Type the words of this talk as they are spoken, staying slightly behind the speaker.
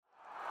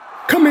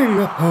Coming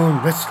up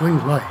on Wrestling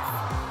Life.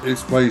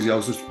 It's crazy. I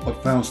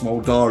found some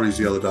old diaries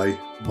the other day,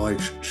 my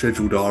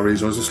scheduled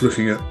diaries. I was just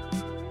looking at,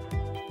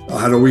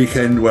 I had a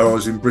weekend where I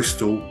was in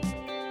Bristol,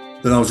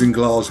 then I was in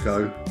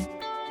Glasgow,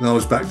 and I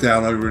was back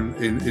down over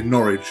in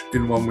Norwich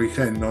in one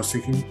weekend. And I was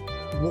thinking,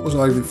 what was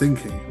I even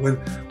thinking?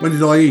 When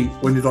did I eat?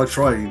 When did I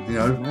train? You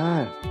know?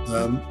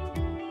 No.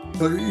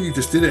 But you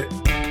just did it.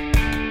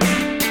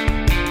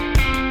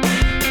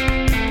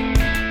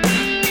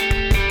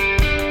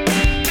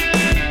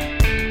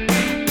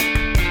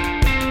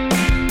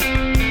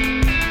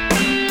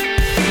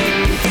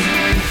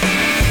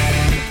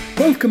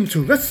 Welcome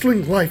to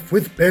Wrestling Life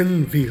with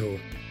Ben Veal,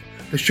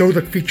 the show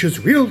that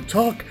features real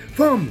talk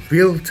from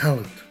real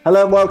talent.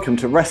 Hello and welcome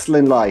to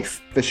Wrestling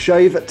Life, the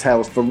show that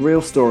tells the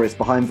real stories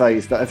behind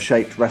those that have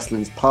shaped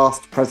wrestling's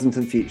past, present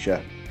and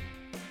future.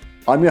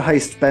 I'm your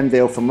host Ben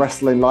Veal from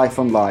Wrestling Life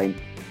Online,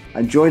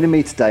 and joining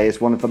me today is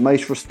one of the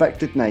most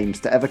respected names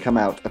to ever come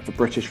out of the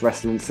British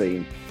wrestling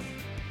scene.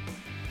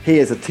 He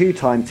is a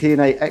two-time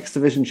TNA X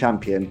Division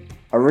champion,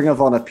 a Ring of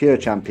Honor Pure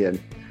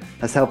champion,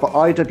 has held the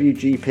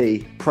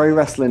IWGP, Pro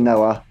Wrestling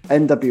Noah,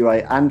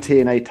 NWA and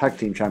TNA Tag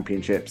Team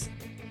Championships,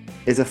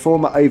 is a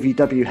former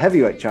OVW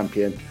Heavyweight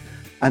Champion,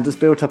 and has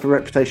built up a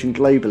reputation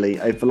globally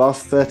over the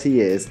last 30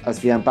 years as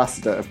the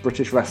ambassador of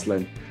British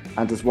wrestling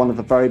and as one of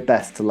the very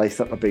best to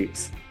lace up the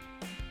boots.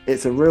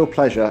 It's a real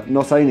pleasure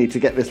not only to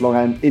get this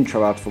long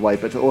intro out of the way,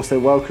 but to also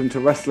welcome to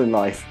Wrestling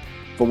Life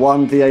the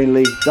one, the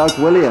only, Doug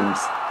Williams.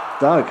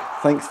 Doug,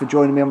 thanks for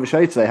joining me on the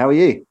show today. How are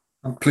you?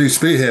 I'm pleased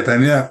to be here,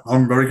 Ben. Yeah,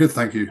 I'm very good,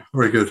 thank you.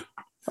 Very good.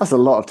 That's a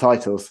lot of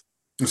titles.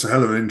 It's a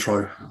hell of an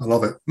intro. I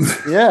love it.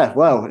 Yeah,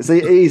 well, it's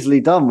easily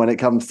done when it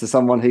comes to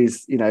someone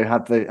who's, you know,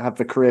 had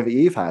the career that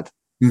you've had.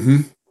 Mm-hmm.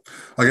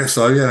 I guess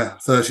so. Yeah,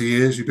 30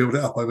 years. You build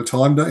it up over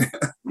time, don't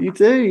you?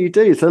 You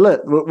do. So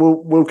look,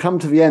 we'll come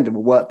to the end and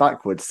we'll work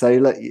backwards. So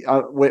look,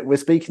 we're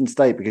speaking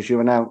today because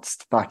you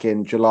announced back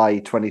in July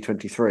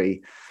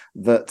 2023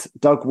 that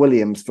Doug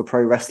Williams, the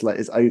pro wrestler,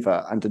 is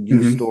over and a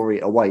new story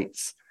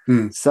awaits.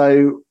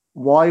 So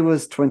why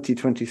was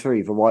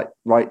 2023 the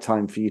right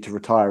time for you to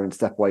retire and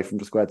step away from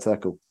the squared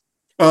circle?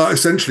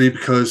 Essentially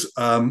because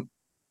I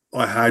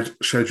had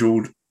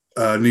scheduled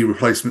knee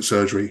replacement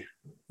surgery,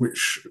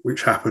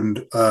 which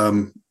happened,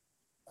 and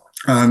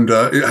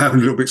it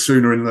happened a little bit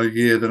sooner in the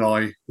year than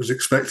I was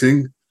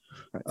expecting,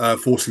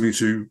 forcing me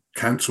to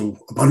cancel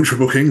a bunch of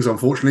bookings,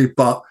 unfortunately.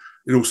 But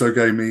it also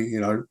gave me, you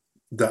know,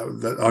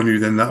 that I knew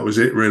then that was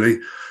it, really.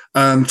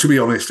 To be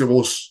honest, it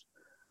was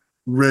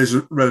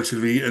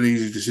relatively an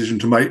easy decision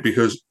to make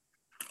because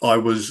I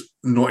was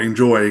not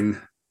enjoying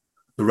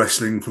the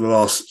wrestling for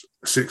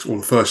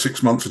the first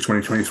 6 months of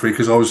 2023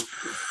 because I was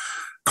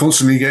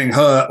constantly getting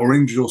hurt or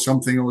injured or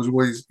something. I was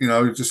always, you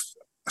know, just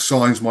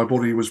signs my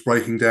body was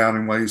breaking down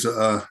in ways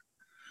that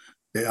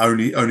it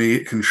only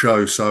it can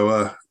show. So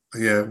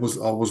I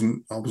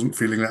wasn't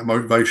feeling that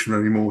motivation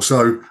anymore.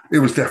 So it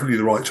was definitely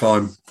the right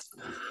time,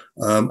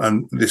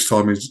 and this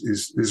time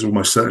is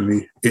almost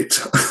certainly it.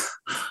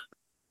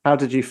 How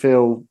did you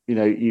feel? You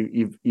know,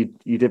 you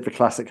did the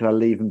classic kind of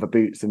leaving the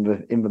boots in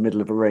the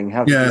middle of a ring.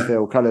 How did you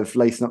feel, kind of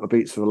lacing up the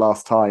boots for the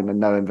last time and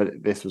knowing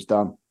that this was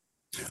done?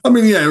 I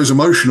mean, yeah, it was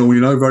emotional,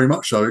 you know, very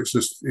much so.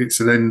 It's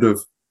an end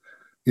of,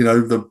 you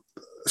know,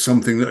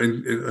 something that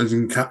has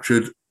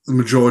captured the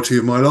majority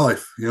of my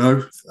life. You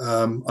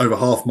know, over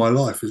half my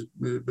life has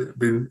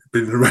been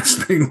the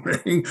wrestling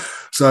ring.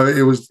 So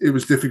it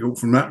was difficult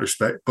from that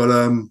respect. But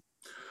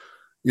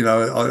you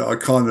know, I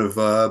kind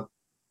of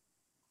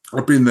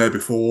I've been there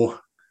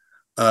before.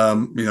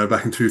 You know,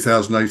 back in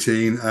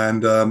 2018,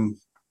 and I'd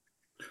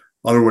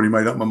already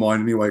made up my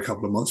mind anyway a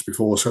couple of months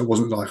before, so it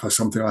wasn't like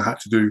something I had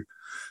to do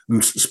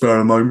and spur of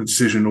the moment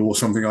decision or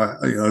something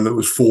that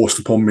was forced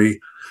upon me.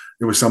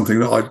 It was something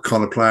that I'd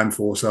kind of planned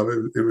for, so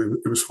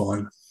it was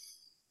fine.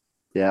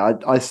 Yeah,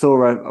 I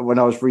saw when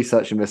I was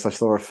researching this, I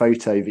saw a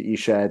photo that you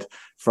shared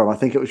from, I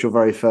think it was your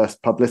very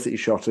first publicity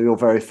shot or your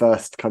very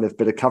first kind of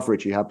bit of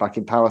coverage you had back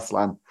in Power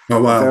Slam.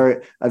 Oh wow!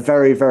 A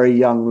very, very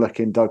young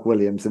looking Doug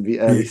Williams in the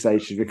early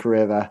stages of your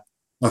career there.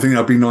 I think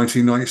that'd be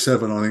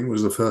 1997. I think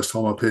was the first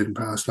time I appeared in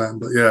Power Slam.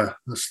 But yeah,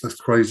 that's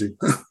crazy.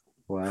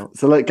 Wow.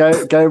 So look,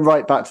 going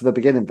right back to the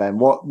beginning, Ben.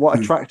 What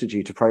attracted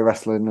you to pro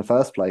wrestling in the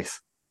first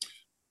place?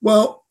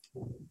 Well,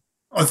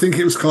 I think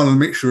it was kind of a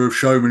mixture of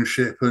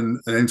showmanship and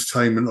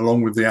entertainment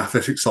along with the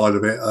athletic side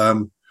of it. I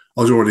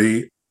was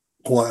already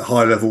quite a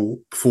high level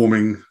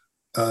performing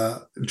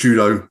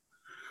judo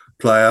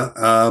player,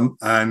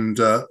 and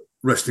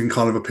wrestling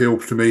kind of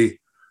appealed to me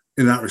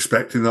in that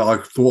respect, in that I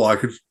thought I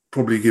could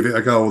probably give it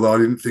a go, although I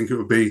didn't think it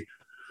would be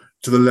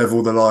to the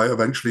level that I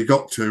eventually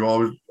got to.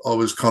 I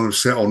was kind of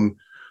set on,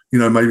 you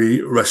know,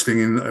 maybe wrestling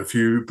in a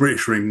few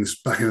British rings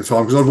back in the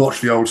time, because I'd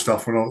watched the old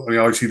stuff the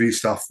ITV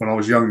stuff when I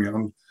was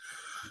young.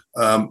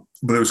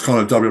 But it was kind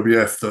of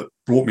WWF that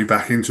brought me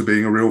back into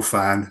being a real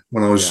fan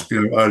when I was,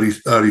 you know,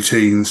 early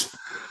teens.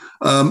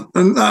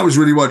 And that was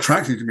really what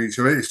attracted me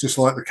to it. It's just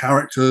like the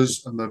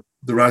characters and the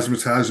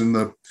razzmatazz and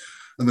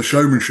the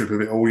showmanship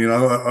of it all, you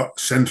know,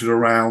 centered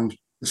around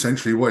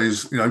essentially what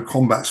is, you know,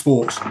 combat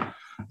sports.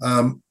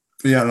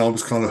 yeah, and I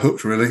was kind of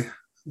hooked. Really, it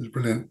was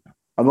brilliant.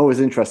 I'm always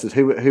interested.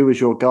 Who was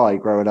your guy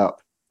growing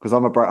up? Because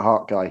I'm a Bret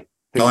Hart guy.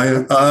 Who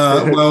hooked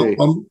Well, you?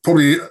 I'm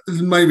probably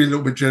maybe a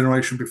little bit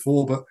generation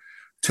before, but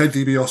Ted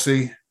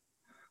DiBiase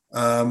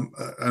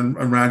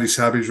and Randy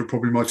Savage are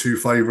probably my two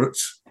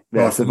favourites.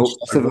 Yeah, so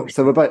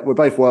we're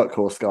both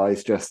workhorse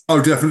guys. Just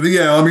Oh, definitely,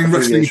 yeah. I mean, a few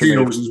wrestling years removed.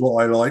 heroes is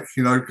what I like.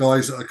 You know,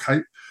 guys that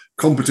are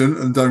competent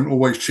and don't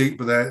always cheat,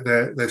 but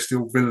they're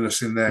still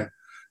villainous in their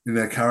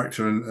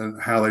character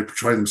and how they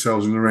portray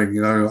themselves in the ring.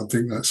 You know, I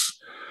think that's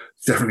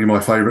definitely my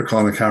favourite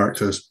kind of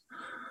characters.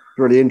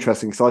 Really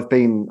interesting because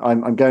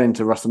I'm going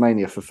to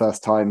WrestleMania for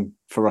first time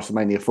for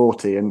WrestleMania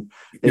 40, and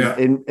Yeah,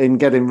 in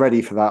getting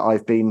ready for that,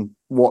 I've been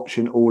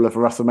watching all of the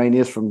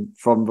WrestleManias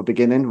from the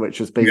beginning, which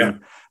has been yeah,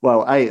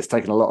 well, A, it's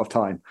taken a lot of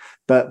time,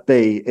 but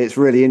B, it's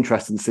really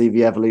interesting to see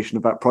the evolution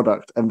of that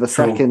product. And the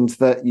sure. second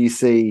that you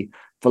see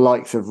the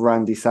likes of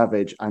Randy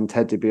Savage and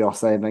Ted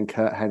DiBiase and then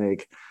Kurt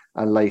Hennig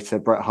and later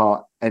Bret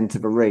Hart enter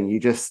the ring, you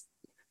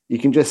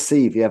can just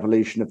see the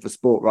evolution of the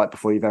sport right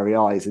before your very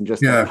eyes, and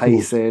just Yeah, their of course.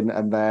 pacing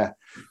and their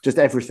just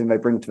everything they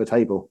bring to the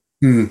table.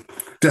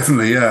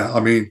 Definitely, yeah. I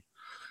mean,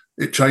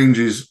 it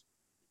changes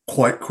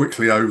quite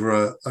quickly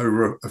over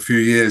a few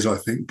years, I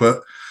think.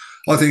 But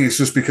I think it's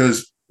just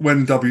because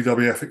when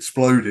WWF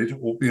exploded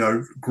or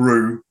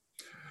grew,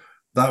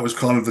 that was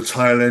kind of the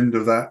tail end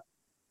of that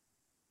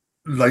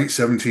late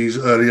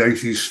 70s, early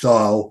 80s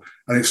style,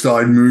 and it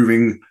started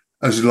moving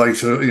as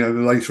later, the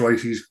later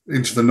 80s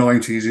into the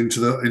 90s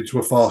into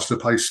a faster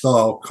paced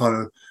style kind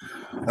of.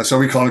 And so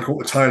we kind of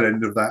caught the tail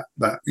end of that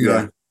you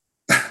Yeah. know.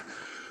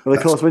 Well,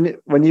 of course,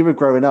 when you were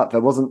growing up, there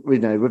wasn't,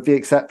 with the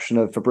exception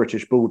of the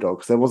British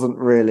Bulldogs, there wasn't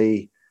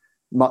really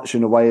much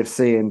in a way of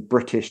seeing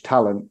British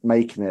talent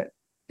making it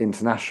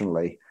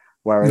internationally.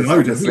 Whereas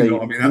No, definitely obviously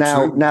not. I mean,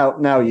 absolutely.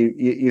 now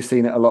you've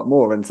seen it a lot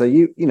more, and so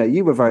you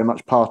were very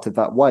much part of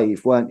that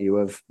wave, weren't you?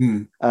 Of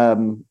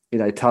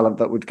talent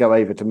that would go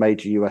over to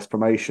major US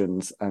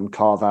promotions and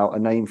carve out a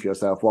name for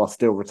yourself while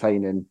still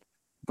retaining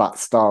that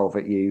style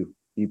that you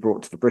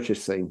brought to the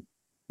British scene.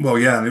 Well,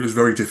 yeah, and it was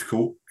very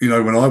difficult.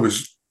 When I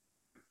was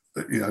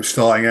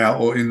starting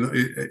out, or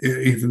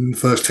even the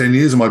first 10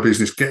 years of my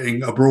business,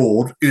 getting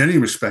abroad in any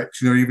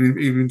respect,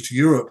 even to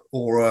Europe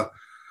or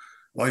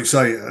like you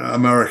say,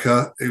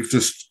 America, it was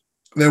just,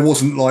 there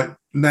wasn't like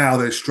now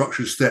there's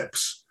structured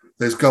steps,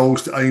 there's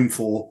goals to aim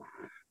for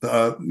that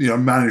are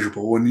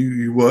manageable, and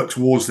you work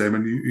towards them,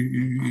 and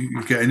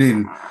you're getting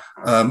in.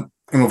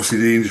 And obviously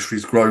the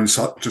industry's grown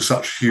to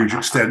such a huge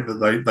extent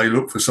that they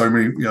look for so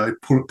many,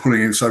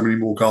 pulling in so many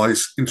more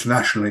guys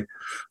internationally.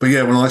 But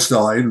yeah, when I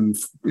started, and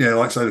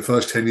like I say, the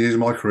first 10 years of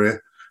my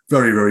career,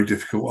 very, very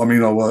difficult. I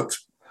mean, I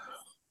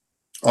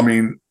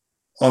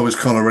was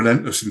kind of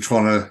relentless in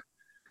trying to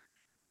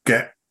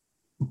get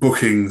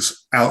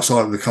bookings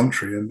outside of the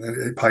country, and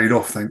it paid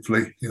off,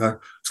 thankfully. It's a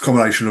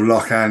combination of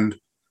luck and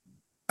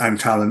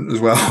talent as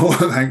well,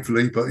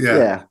 thankfully. But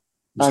yeah.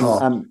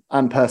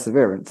 And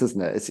perseverance,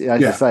 isn't it? It's,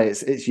 as you say,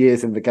 it's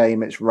years in the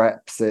game, it's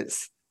reps,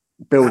 it's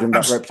building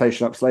that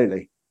reputation up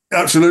slowly.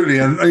 Absolutely,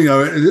 and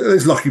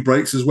there's lucky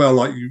breaks as well.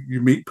 Like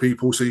you meet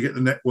people, so you get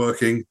the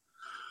networking.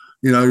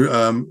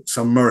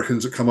 Some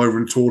Americans that come over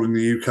and toured in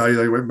the UK,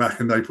 they went back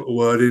and they put a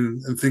word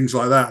in, and things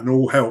like that, and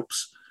all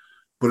helps.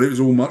 But it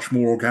was all much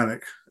more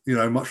organic.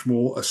 Much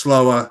more a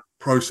slower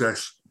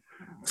process.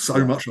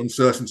 So much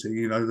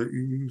uncertainty, that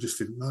you just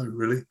didn't know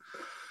really.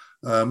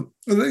 And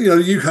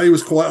the UK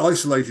was quite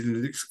isolated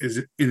in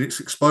its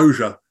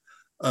exposure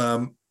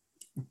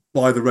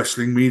by the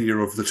wrestling media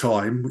of the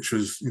time, which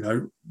was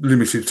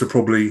limited to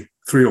probably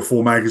 3 or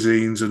 4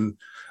 magazines and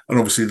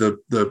obviously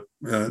the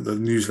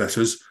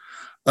newsletters.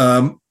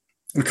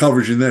 The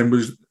coverage in them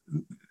was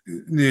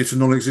near to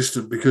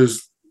non-existent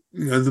because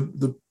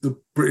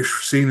the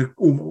British scene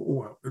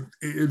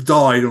it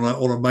died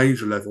on a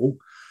major level.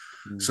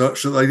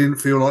 Such that they didn't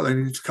feel like they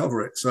needed to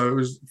cover it. So it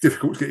was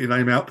difficult to get your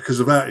name out because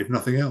of that, if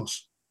nothing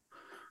else.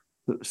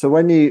 So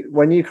when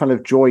you kind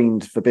of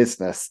joined the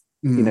business,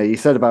 you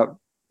said about,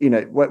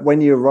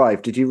 when you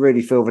arrived, did you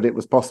really feel that it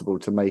was possible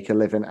to make a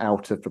living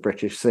out of the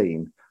British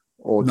scene?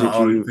 Or did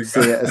you see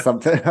it as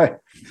something?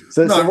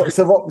 So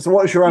what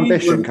was your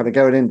ambition kind of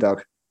going in,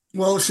 Doug?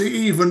 Well, see,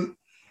 even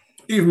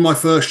my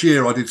first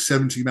year, I did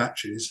 70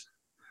 matches,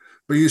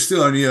 but you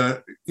still only,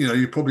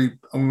 you probably,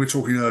 we're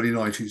talking early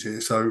 90s here,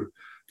 so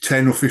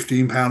 10 or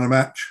 15 pound a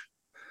match.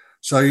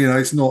 So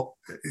it's not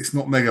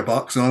mega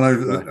bucks, and I know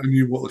that I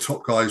knew what the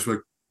top guys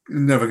were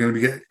never going to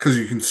be getting, because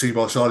you can see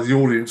by the side of the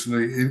audience,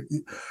 and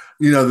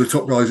the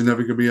top guys are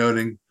never going to be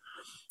earning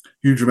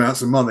huge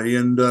amounts of money.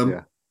 And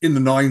in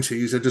the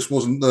 90s, there just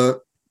wasn't the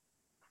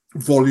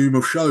volume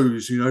of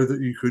shows that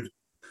you could,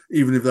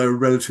 even if they were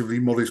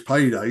relatively modest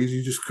paydays,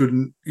 you just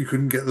couldn't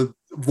get the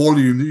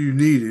volume that you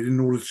needed in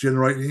order to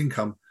generate the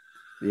income.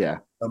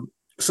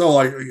 So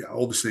I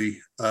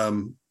obviously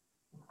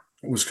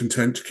was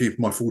content to keep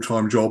my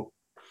full-time job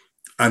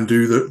and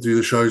do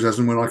the shows as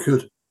and when I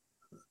could.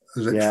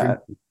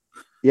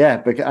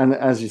 Yeah, and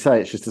as you say,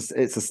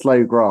 it's a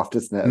slow graft,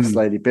 isn't it? Of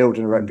slowly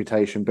building a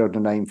reputation,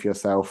 building a name for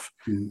yourself,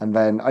 and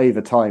then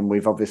over time,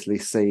 we've obviously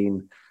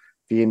seen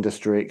the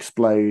industry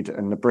explode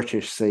and the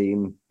British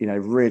scene,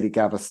 really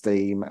gather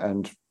steam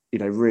and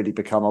really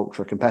become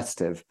ultra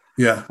competitive.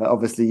 Yeah. But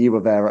obviously, you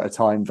were there at a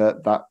time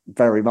that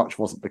very much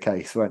wasn't the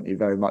case, weren't you?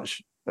 Very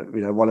much,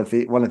 one of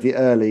the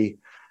early,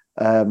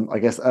 I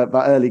guess, that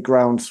early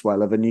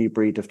groundswell of a new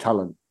breed of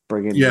talent,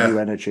 bringing new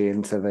energy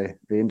into the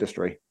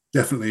industry.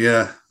 Definitely,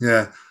 yeah.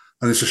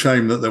 And it's a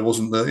shame that there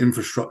wasn't the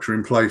infrastructure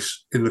in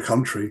place in the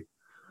country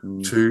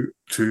to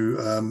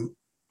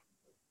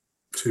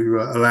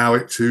allow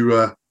it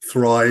to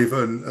thrive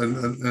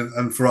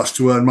and for us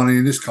to earn money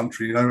in this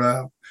country,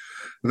 without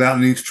the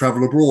need to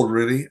travel abroad.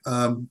 Really,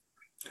 I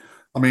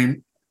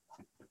mean,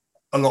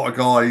 a lot of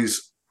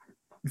guys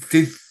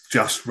did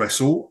just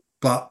wrestle,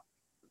 but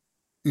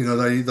they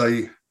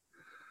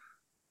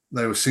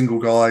were single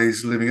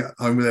guys living at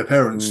home with their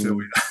parents still.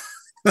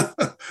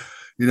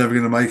 You're never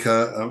going to make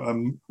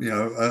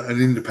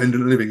an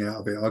independent living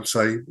out of it, I'd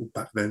say,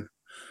 back then.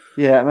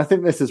 Yeah, and I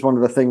think this is one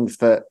of the things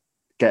that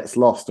gets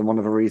lost, and one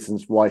of the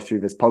reasons why through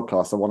this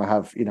podcast I want to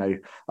have,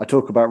 I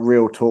talk about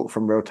real talk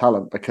from real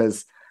talent,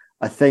 because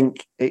I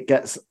think it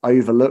gets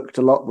overlooked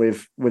a lot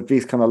with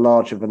these kind of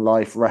larger than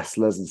life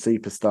wrestlers and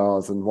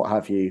superstars and what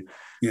have you.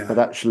 Yeah. But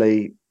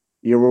actually,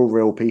 you're all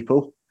real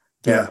people.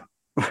 Yeah.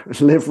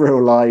 Live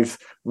real lives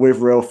with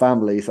real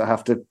families that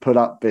have to put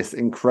up this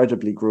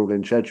incredibly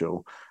grueling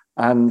schedule.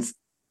 And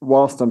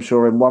whilst I'm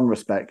sure in one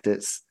respect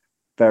it's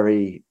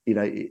very,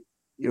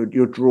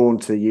 you're drawn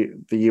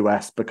to the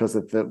US because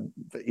of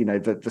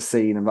the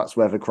scene, and that's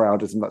where the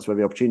crowd is and that's where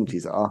the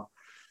opportunities are.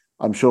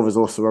 I'm sure there's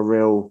also a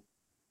real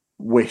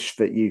wish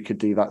that you could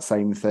do that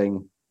same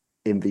thing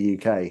in the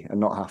UK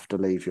and not have to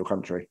leave your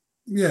country.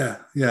 Yeah,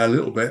 a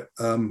little bit.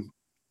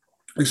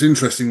 It's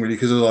interesting really,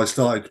 because as I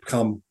started to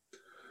become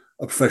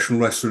a professional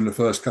wrestler in the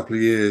first couple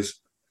of years,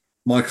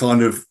 my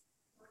kind of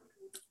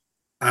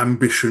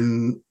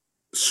ambition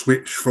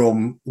switched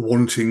from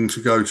wanting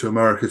to go to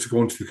America to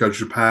wanting to go to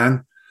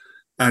Japan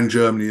and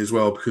Germany as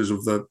well, because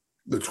of the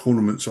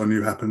tournaments I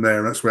knew happened there.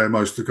 And that's where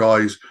most of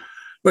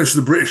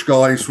the British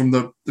guys from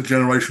the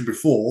generation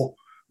before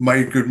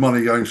made good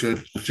money going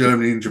to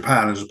Germany and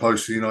Japan as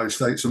opposed to the United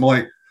States. So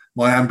my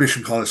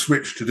ambition kind of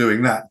switched to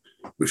doing that,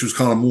 which was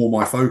kind of more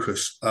my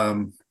focus.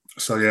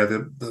 So yeah,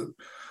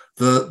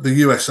 the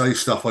USA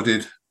stuff I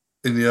did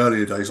in the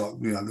earlier days, like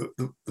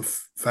the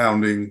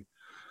founding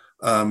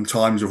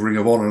times of Ring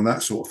of Honor and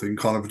that sort of thing,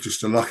 kind of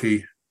just a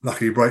lucky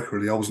break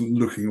really. I wasn't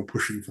looking or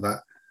pushing for that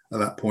at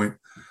that point.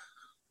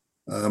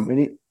 I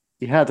mean,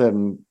 you had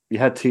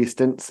 2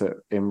 stints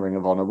in Ring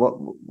of Honor.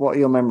 What are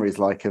your memories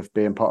like of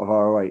being part of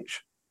ROH?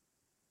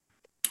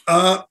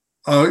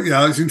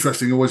 Yeah, it's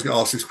interesting. I always get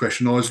asked this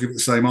question. I always give it the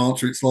same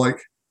answer. It's like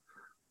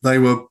they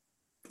were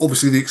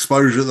obviously, the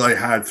exposure that they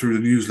had through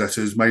the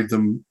newsletters made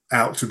them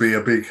out to be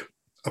a big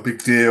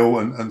deal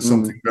and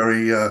something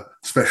very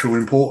special,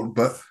 important.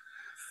 But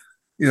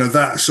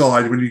that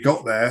aside, when you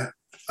got there,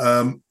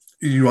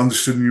 you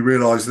understood and you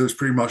realised that it was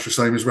pretty much the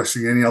same as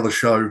wrestling any other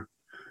show,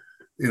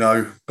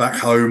 back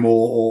home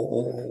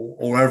or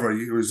wherever.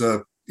 It was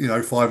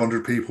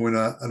 500 people in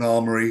an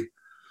armory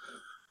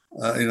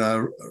in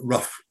a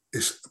rough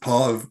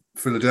part of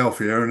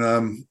Philadelphia,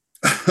 and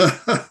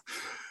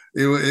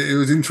it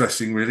was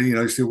interesting,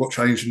 really. Still got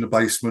changed in the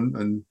basement,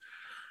 and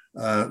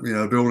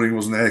the building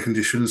wasn't air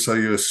conditioned, so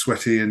you were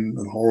sweaty and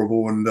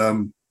horrible.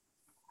 And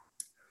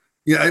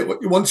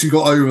once you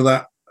got over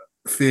that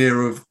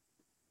fear of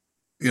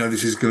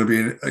this is going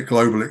to be a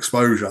global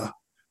exposure,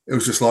 it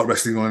was just like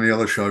wrestling on any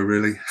other show,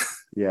 really.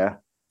 Yeah.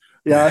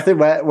 I think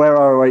where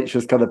ROH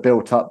has kind of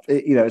built up,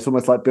 it's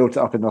almost like built it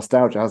up in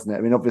nostalgia, hasn't it?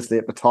 I mean, obviously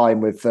at the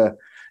time with the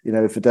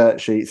dirt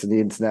sheets and the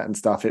internet and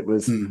stuff, it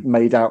was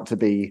made out to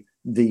be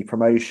the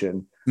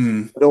promotion.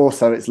 But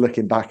also it's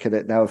looking back at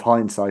it now with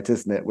hindsight,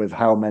 isn't it? With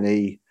how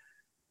many,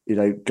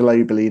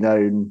 globally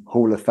known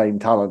Hall of Fame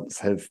talents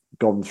have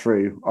gone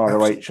through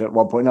ROH at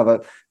one point or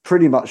another,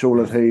 pretty much all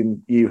of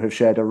whom you have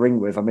shared a ring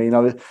with. I mean,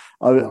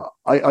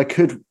 I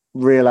could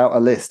reel out a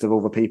list of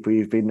all the people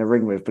you've been in the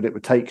ring with, but it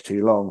would take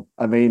too long.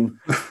 I mean,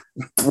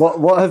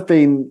 what have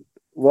been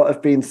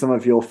some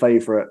of your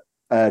favourite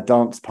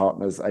dance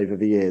partners over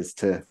the years?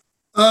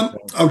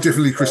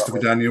 Definitely Christopher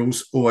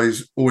Daniels.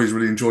 Always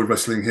really enjoyed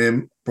wrestling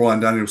him.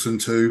 Bryan Danielson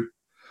too.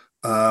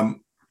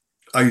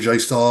 AJ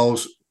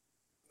Styles,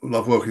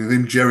 love working with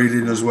him. Jerry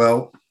Lynn as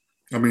well.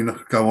 I mean, I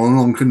could go on and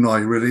on, couldn't I?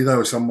 Really, they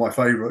were some of my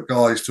favourite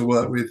guys to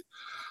work with.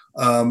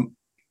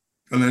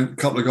 And then a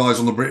couple of guys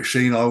on the British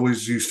scene I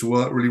always used to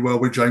work really well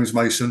with. James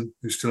Mason,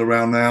 who's still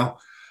around now.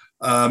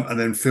 And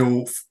then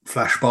Phil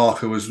Flash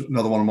Barker was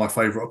another one of my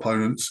favourite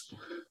opponents.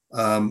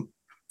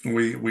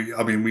 We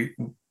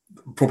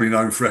probably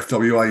known for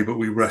FWA, but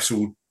we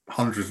wrestled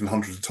hundreds and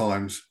hundreds of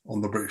times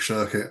on the British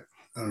circuit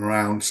and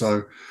around.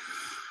 So,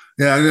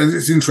 yeah,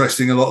 it's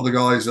interesting. A lot of the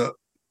guys that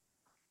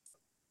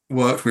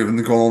worked with and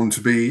they've gone on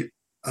to be,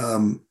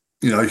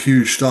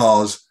 huge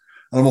stars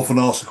And I'm often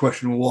asked the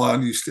question, well, why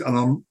aren't you still?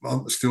 And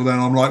I'm still there.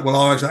 And I'm like, well,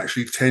 I was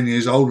actually 10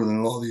 years older than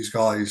a lot of these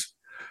guys.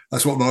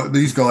 That's what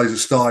these guys are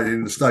starting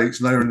in the States,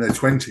 and they're in their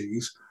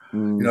 20s,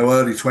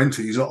 early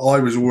 20s. I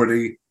was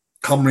already,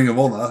 come Ring of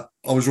Honor,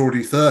 I was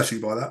already 30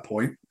 by that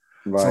point.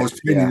 Right. So I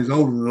was 10 years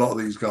older than a lot of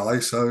these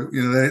guys. So,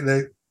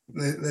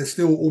 they're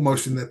still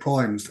almost in their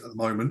primes at the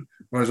moment,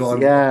 whereas I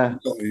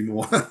haven't got any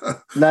more.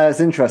 No,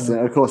 it's interesting.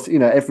 Of course,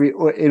 in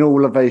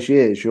all of those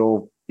years,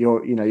 you're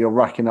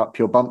racking up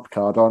your bump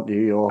card, aren't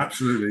you?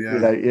 Absolutely,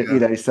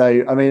 yeah.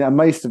 So I mean, and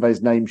most of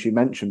those names you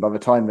mentioned, by the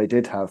time they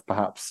did have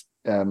perhaps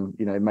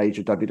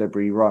major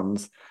WWE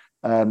runs,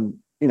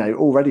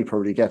 already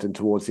probably getting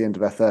towards the end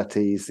of their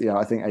 30s.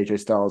 I think AJ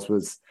Styles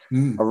was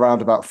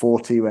around about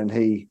 40 when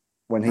he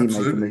made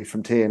the move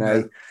from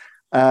TNA.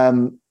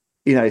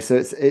 Yeah.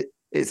 So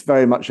it's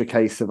very much a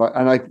case of,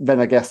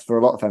 and I guess for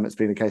a lot of them, it's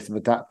been a case of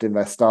adapting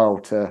their style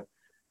to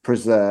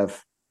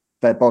preserve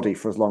their body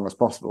for as long as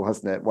possible,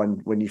 hasn't it?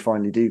 When you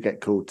finally do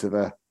get called to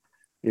the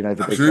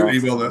absolutely,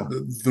 big well,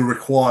 the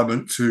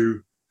requirement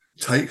to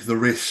take the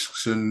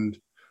risks and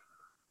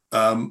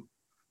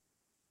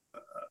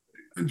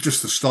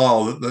just the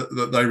style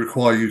that they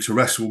require you to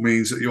wrestle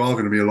means that you are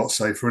going to be a lot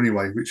safer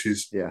anyway, which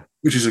is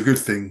a good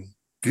thing,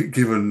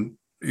 given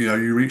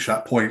you reach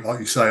that point, like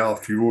you say,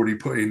 after you've already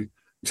put in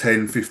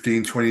 10,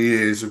 15, 20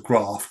 years of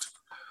graft,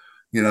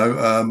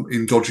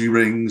 in dodgy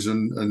rings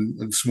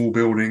and small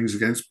buildings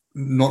against,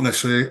 not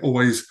necessarily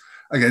always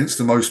against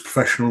the most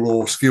professional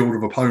or skilled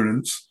of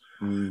opponents.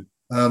 It's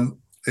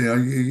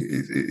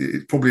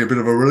probably a bit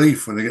of a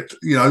relief when they get,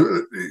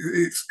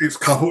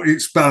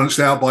 it's balanced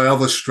out by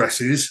other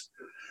stresses.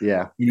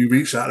 Yeah, when you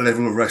reach that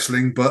level of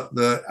wrestling, but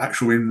the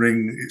actual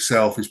in-ring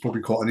itself is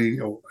probably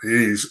it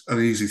is an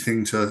easy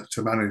thing to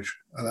manage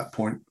at that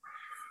point.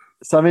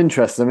 So I'm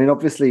interested. I mean,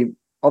 obviously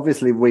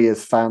we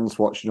as fans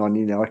watching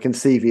on, I can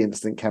see the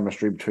instant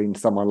chemistry between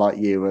someone like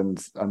you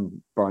and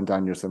Bryan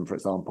Danielson, for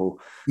example.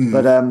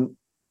 But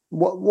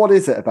what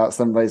is it about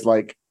some of those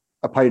like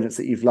opponents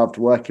that you've loved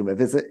working with?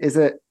 Is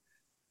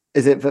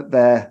it that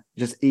they're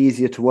just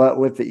easier to work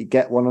with, that you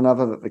get one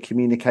another, that the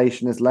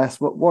communication is less?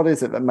 What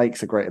is it that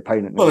makes a great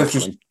opponent? Well, it's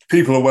just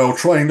people are well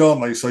trained,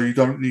 aren't they? So you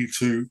don't need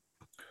to.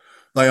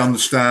 They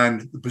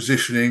understand the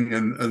positioning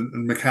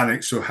and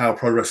mechanics of how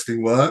pro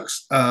wrestling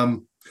works.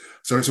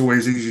 So it's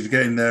always easy to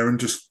get in there and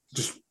just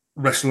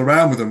wrestle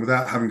around with them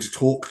without having to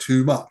talk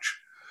too much.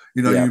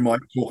 You might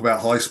talk about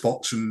high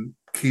spots and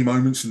key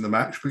moments in the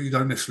match, but you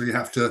don't necessarily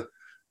have to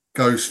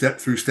go step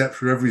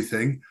through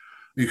everything.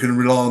 You can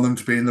rely on them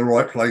to be in the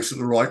right place at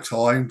the right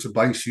time, to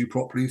base you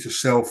properly, to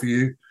sell for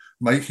you,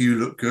 make you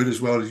look good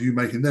as well as you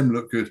making them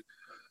look good.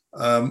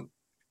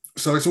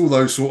 So it's all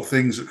those sort of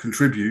things that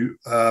contribute.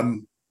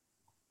 And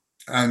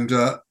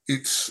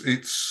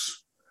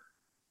it's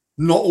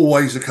not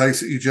always the case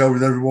that you gel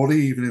with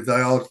everybody, even if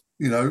they are,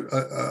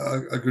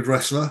 a good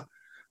wrestler.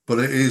 But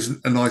it is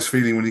a nice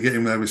feeling when you get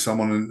in there with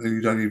someone and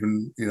you don't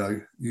even,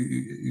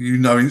 you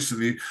know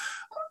instantly.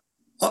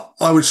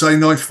 I would say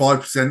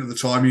 95% of the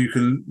time you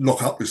can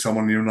lock up with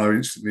someone and you'll know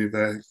instantly if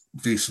they're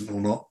decent or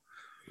not.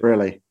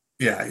 Really?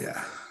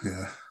 Yeah.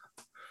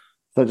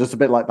 So just a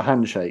bit like the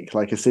handshake,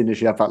 like as soon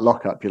as you have that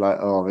lock up, you're like,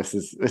 oh, this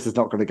is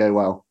not going to go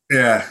well.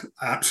 Yeah,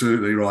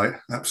 absolutely right.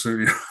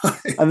 Absolutely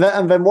right.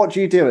 And then what do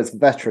you do as a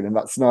veteran in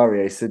that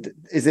scenario? So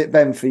is it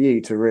then for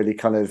you to really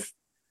kind of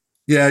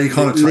you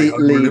kind of take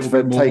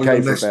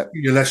over a bit.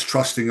 You're less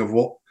trusting of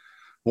what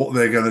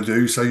they're going to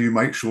do, so you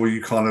make sure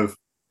you kind of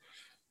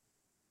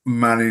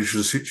manage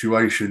the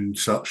situation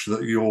such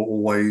that you're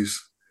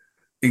always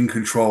in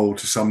control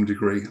to some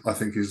degree, I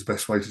think is the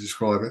best way to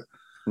describe it.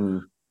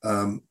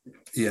 I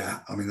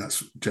mean,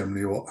 that's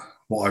generally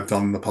what I've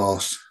done in the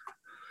past.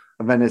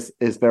 And then is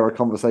there a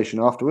conversation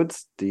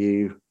afterwards? Do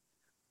you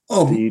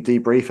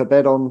debrief a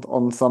bit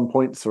on some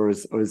points, or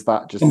is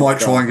that just? I might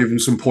try and give them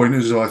some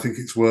pointers. I think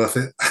it's worth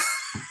it.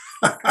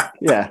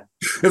 Yeah.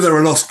 If they're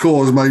a lost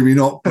cause, maybe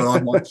not. But I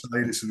might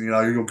say, listen,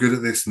 you're good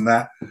at this and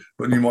that,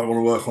 but you might want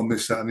to work on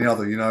this, that, and the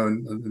other,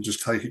 and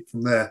just take it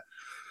from there.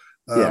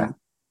 Well,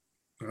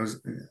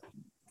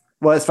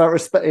 it's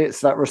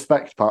that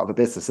respect part of the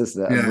business,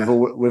 isn't it? Yeah.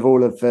 And with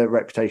all of the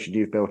reputation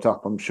you've built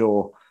up, I'm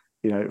sure,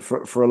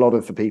 for a lot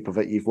of the people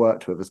that you've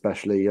worked with,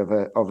 especially of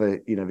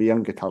the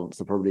younger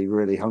talents, are probably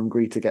really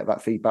hungry to get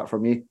that feedback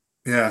from you.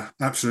 Yeah,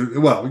 absolutely.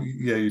 Well,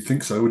 yeah, you'd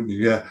think so, wouldn't you?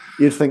 Yeah,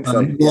 you'd think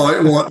so.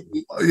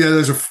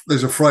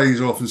 There's a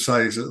phrase I often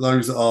say is that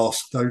those that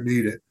ask don't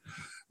need it,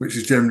 which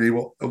is generally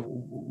what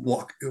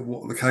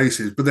the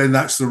case is. But then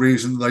that's the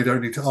reason they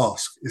don't need to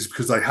ask, is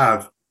because they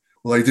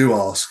do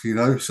ask.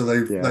 So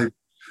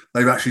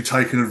they've actually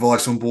taken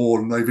advice on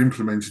board and they've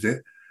implemented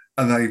it,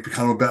 and they've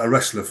become a better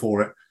wrestler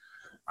for it.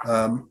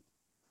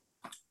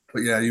 But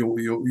yeah,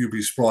 you'll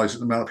be surprised at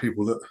the amount of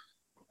people that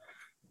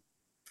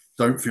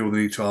don't feel the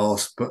need to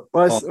ask. But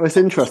it's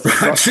interesting.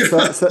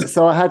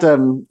 So I had a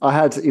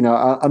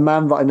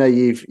man that I know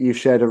you've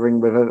shared a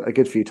ring with a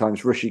good few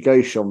times, Rishi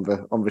Ghosh,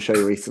 on the show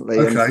recently.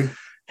 Okay. And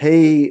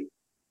he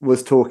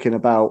was talking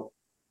about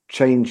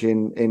change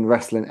in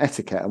wrestling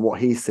etiquette and what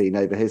he's seen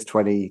over his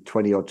 20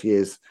 odd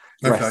years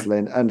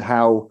wrestling, and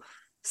how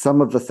some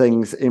of the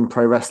things in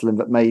pro wrestling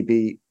that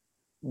maybe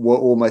were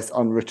almost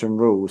unwritten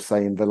rules,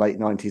 say in the late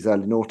 90s,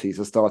 early noughties,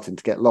 are starting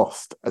to get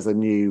lost as a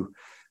new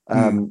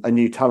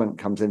talent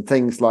comes in.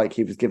 Things like,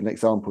 he was giving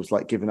examples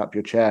like giving up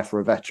your chair for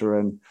a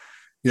veteran,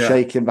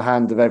 shaking the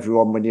hand of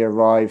everyone when you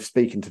arrive,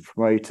 speaking to the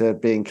promoter,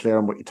 being clear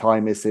on what your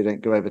time is so you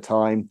don't go over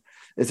time.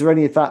 Is there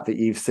any of that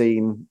you've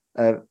seen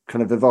kind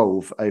of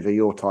evolve over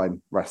your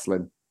time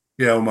wrestling?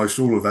 Yeah, almost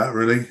all of that,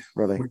 really.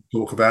 Really? We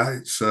talk about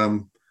it's. I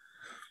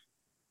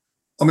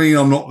mean,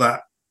 I'm not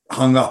that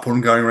hung up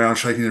on going around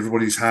shaking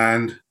everybody's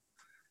hand.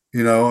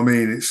 You know, I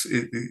mean,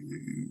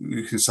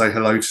 you can say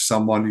hello to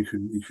someone. You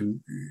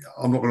can.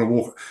 I'm not going to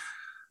walk.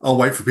 I'll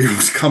wait for people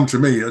to come to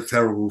me. A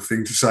terrible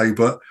thing to say,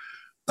 but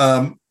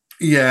the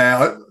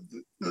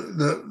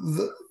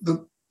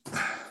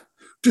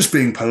just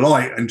being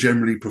polite and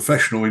generally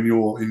professional in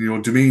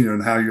your demeanour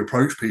and how you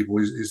approach people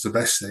is the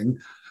best thing.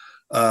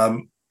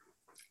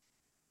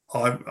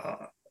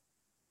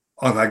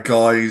 I've had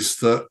guys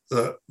that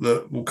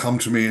will come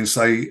to me and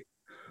say,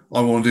 I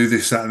want to do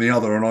this, that, and the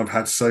other, and I've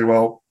had to say,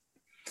 well,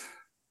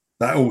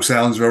 that all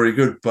sounds very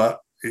good,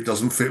 but it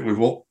doesn't fit with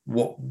what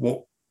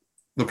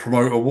the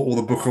promoter or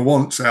the booker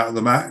wants out of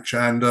the match,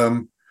 and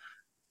I'm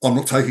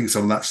not taking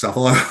some of that stuff.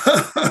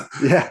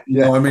 You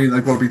know what I mean,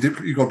 you've got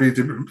to be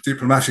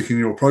diplomatic in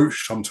your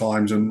approach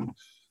sometimes, and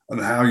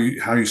how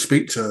you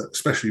speak to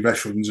especially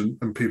veterans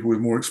and people with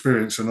more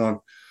experience. And I've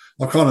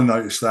kind of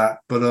noticed that,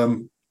 but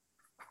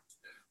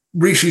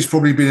Rishi's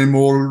probably been in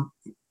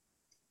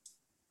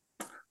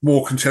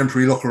more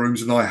contemporary locker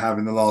rooms than I have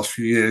in the last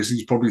few years.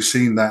 He's probably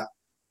seen that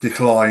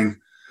decline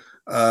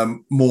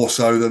more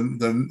so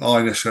than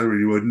I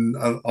necessarily would. And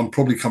I'm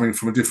probably coming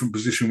from a different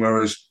position,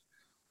 whereas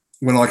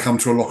when I come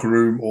to a locker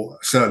room, or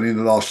certainly in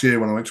the last year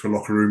when I went to a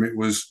locker room, it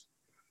was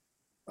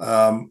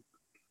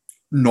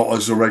not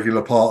as a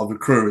regular part of the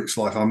crew. It's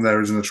like I'm there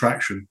as an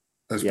attraction,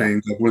 as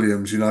being Doug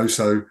Williams, you know.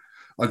 So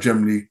I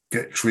generally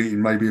get treated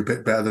maybe a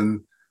bit better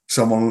than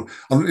someone,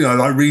 you know,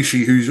 like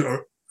Rishi, who's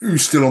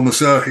still on the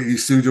circuit.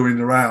 He's still doing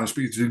the rounds,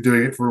 but he's been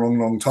doing it for a long,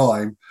 long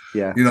time.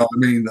 Yeah, you know what I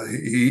mean?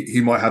 He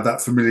might have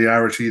that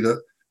familiarity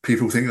that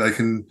people think they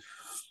can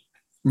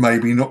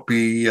maybe not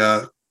be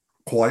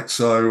quite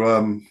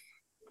so.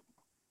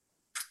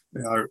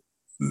 You know,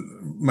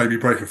 maybe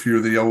break a few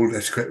of the old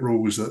etiquette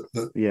rules that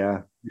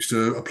used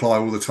to apply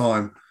all the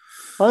time.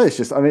 Oh, it's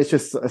just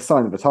a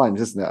sign of the times,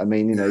 isn't it? I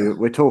mean, you know,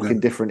 we're talking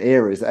different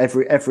eras.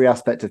 Every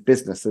aspect of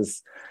business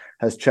has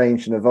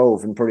changed and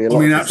evolved, and probably a lot.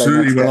 I mean,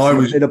 absolutely. When I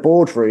was in a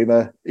boardroom,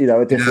 are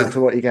different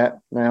to what you get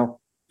now.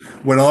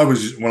 When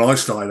I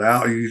started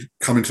out, you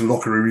come into the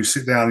locker room, you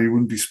sit down,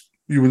 and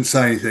you wouldn't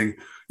say anything.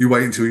 You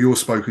wait until you're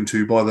spoken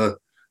to by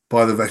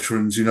the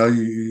veterans. You know,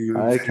 you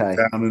sit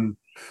down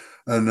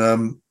and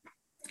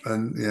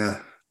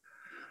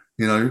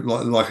you know,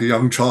 like a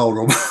young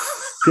child.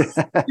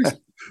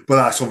 But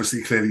that's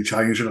obviously clearly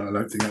changed, and I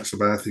don't think that's a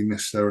bad thing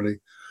necessarily.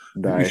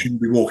 No. You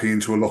shouldn't be walking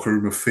into a locker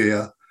room of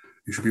fear.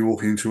 You should be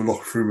walking into a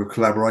locker room of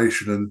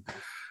collaboration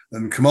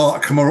and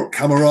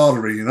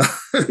camaraderie, you know.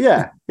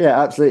 yeah,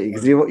 absolutely.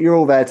 Because you're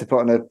all there to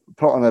put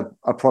on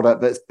a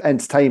product that's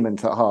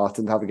entertainment at heart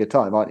and have a good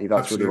time, aren't you?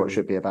 That's absolutely really what it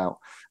should be about.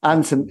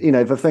 And to, you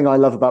know, the thing I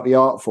love about the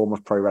art form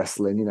of pro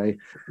wrestling, you know,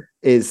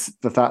 is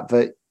the fact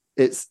that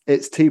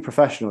it's two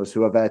professionals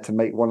who are there to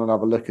make one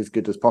another look as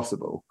good as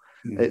possible.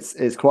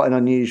 It's quite an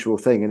unusual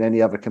thing in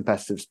any other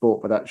competitive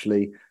sport, but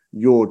actually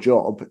your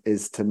job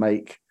is to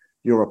make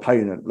your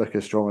opponent look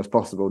as strong as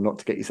possible, not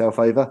to get yourself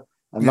over.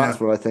 And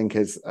that's what I think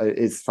is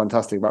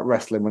fantastic about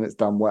wrestling when it's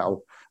done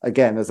well.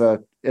 Again, as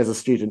a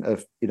student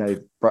of, you know,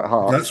 Bret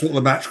Hart, that's what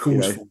the match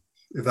calls for.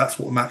 If that's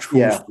what the match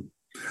calls for.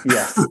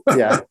 Yes,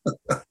 yeah.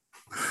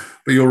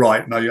 But you're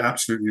right. No, you're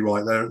absolutely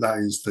right. That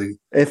is the.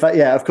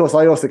 Of course,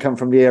 I also come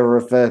from the era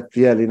of the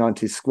early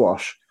 90s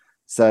squash.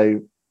 So,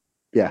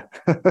 yeah.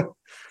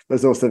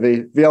 There's also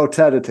the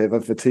alternative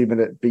of the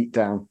 2-minute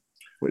beatdown,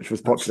 which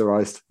was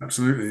popularized.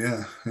 Absolutely,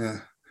 yeah.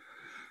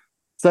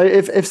 So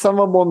if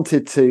someone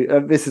wanted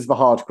to, this is the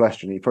hard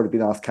question, you've probably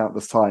been asked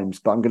countless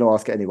times, but I'm going to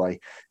ask it anyway.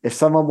 If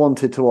someone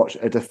wanted to watch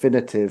a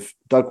definitive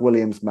Doug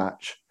Williams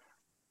match,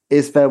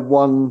 is there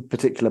one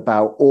particular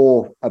bout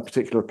or a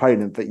particular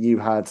opponent that you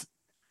had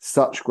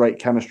such great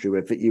chemistry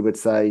with that you would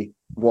say,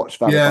 watch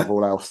that above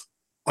all else?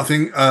 I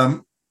think,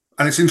 and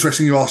it's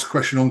interesting you asked a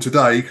question on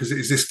today, because it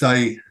is this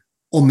day,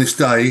 in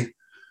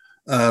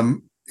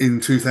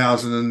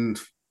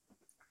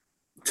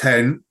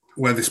 2010,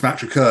 where this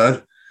match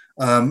occurred,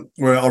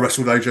 where I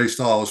wrestled AJ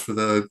Styles for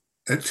the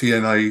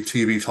TNA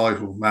TV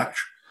title match.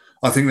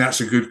 I think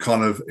that's a good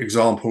kind of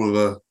example of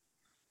a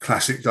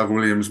classic Doug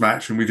Williams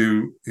match. And we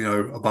do, you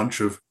know, a bunch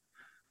of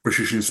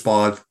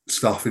British-inspired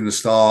stuff in the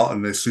start,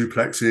 and there's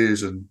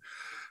suplexes and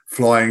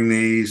flying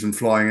knees and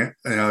flying,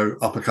 you know,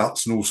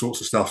 uppercuts and all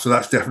sorts of stuff. So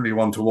that's definitely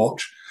one to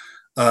watch.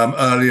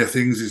 Earlier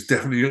things is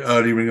definitely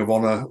early Ring of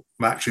Honor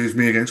matches,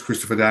 me against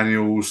Christopher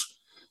Daniels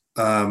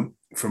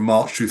from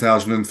March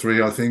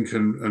 2003, I think,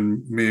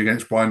 and me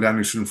against Brian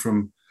Danielson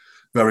from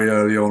very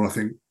early on. I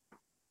think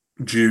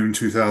June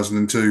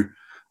 2002.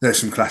 There's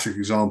some classic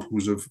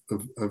examples of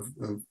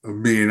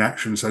me in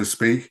action, so to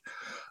speak.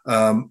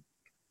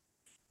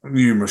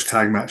 Numerous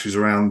tag matches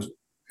around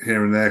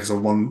here and there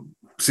because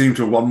seem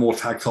to have won more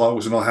tag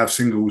titles than I have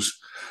singles.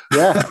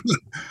 Yeah.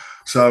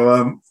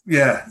 So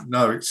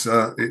it's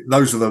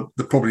those are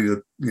probably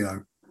the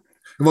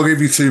if I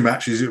give you two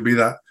matches, it would be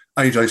that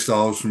AJ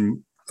Styles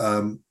from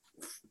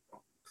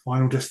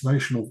Final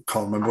Destination, or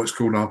can't remember what it's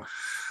called now.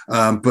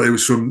 But it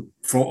was from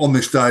on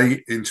this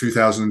day in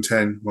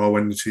 2010 where I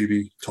won the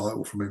TV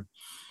title from him.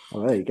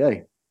 Well, there you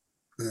go.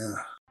 Yeah.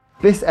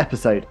 This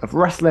episode of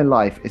Wrestling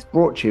Life is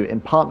brought to you in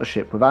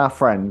partnership with our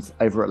friends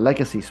over at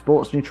Legacy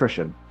Sports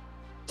Nutrition.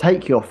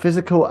 Take your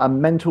physical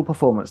and mental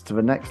performance to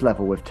the next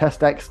level with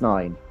Test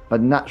X9, the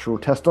natural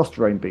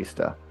testosterone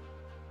booster.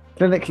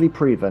 Clinically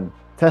proven,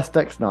 Test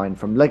X9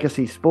 from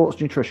Legacy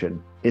Sports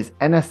Nutrition is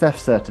NSF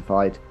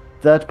certified,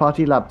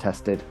 third-party lab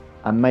tested,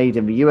 and made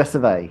in the US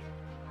of A.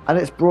 And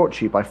it's brought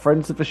to you by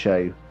friends of the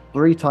show,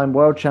 3-time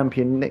world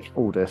champion Nick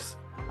Aldis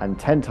and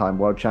 10-time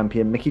world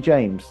champion Mickie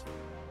James.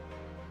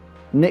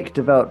 Nick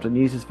developed and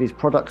uses these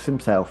products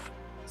himself,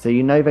 so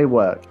you know they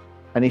work,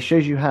 and he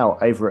shows you how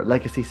over at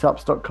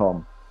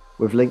legacysubs.com,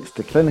 with links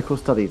to clinical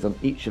studies on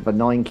each of the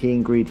 9 key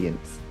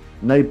ingredients.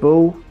 No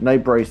bull, no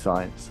bro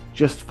science,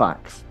 just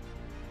facts.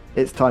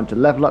 It's time to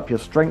level up your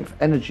strength,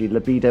 energy,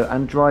 libido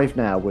and drive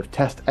now with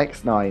Test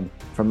X9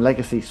 from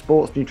Legacy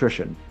Sports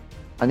Nutrition.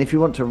 And if you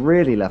want to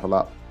really level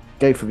up,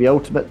 go for the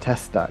ultimate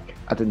test stack,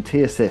 adding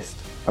T-Assist,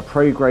 a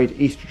pro-grade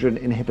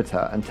estrogen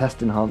inhibitor and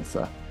test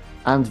enhancer,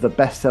 and the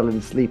best-selling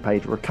sleep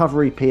aid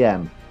Recovery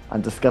PM,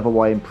 and discover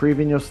why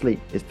improving your sleep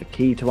is the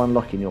key to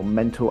unlocking your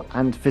mental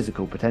and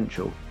physical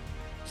potential.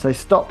 So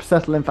stop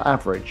settling for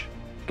average.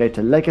 Go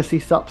to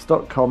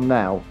legacysubs.com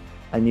now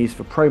and use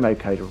the promo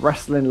code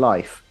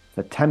WrestlingLife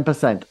for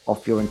 10%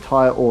 off your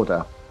entire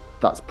order.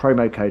 That's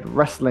promo code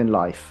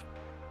WrestlingLife.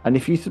 And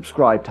if you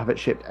subscribe to have it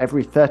shipped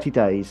every 30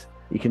 days,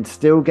 you can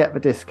still get the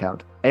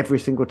discount every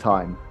single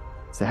time.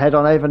 So head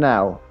on over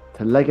now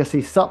to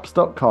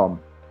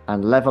legacysubs.com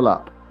and level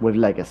up with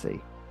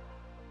Legacy.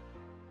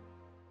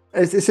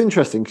 It's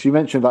interesting because you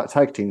mentioned about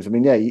tag teams. I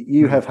mean, yeah,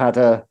 you have had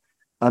a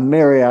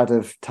myriad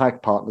of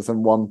tag partners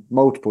and won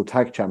multiple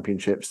tag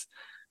championships.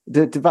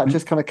 Did that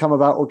just kind of come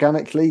about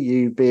organically,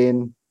 you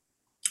being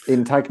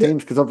in tag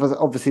teams? Because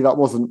obviously that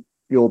wasn't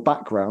your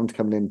background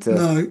coming into.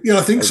 No, yeah,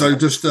 I think so.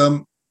 Just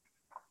it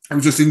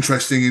was just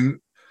interesting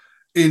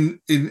in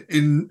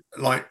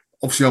like,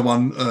 obviously I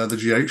won the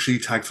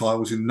GHC tag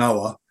titles in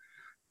Noah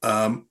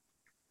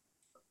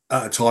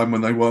at a time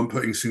when they weren't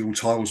putting single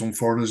titles on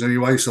foreigners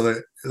anyway,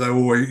 so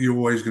you're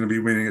always going to be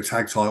winning a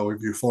tag title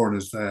if you're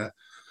foreigners there.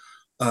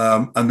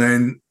 And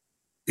then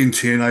in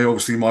TNA,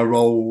 obviously my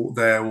role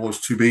there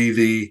was to be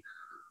the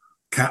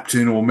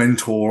captain or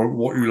mentor,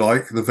 what you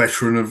like, the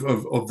veteran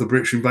of the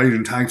British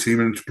Invasion tag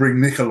team, and to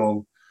bring Nick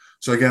along.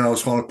 So again, I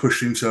was kind of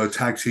pushed into a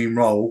tag team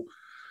role,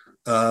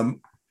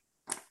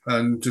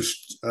 and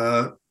just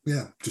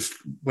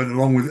went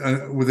along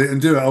with it and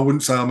do it. I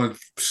wouldn't say I'm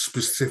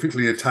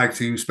specifically a tag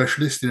team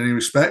specialist in any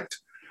respect,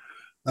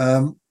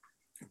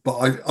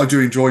 but I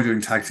do enjoy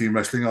doing tag team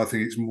wrestling. I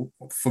think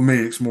for me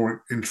it's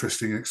more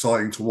interesting and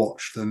exciting to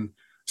watch than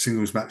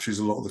singles matches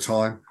a lot of the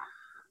time.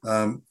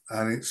 And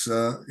it's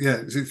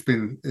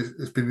been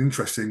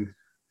interesting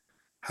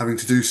having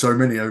to do so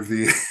many over the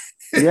years.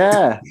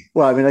 Yeah,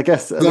 well, I mean, I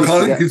guess you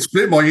can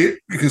split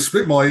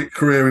my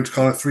career into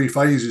kind of 3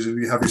 phases,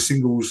 and you have your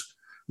singles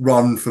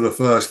run for the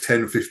first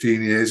 10,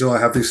 15 years, and I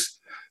have this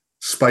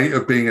spate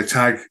of being a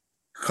tag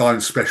kind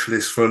of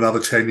specialist for another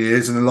 10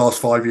 years, and the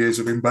last 5 years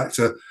have been back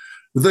to,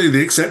 with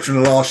the exception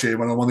of last year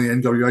when I won the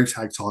NWA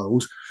tag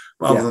titles.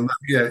 But other than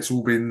that, it's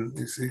all been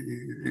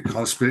it kind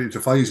of split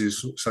into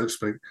phases, so to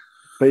speak.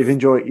 But you've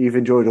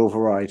enjoyed all the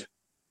ride.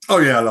 Oh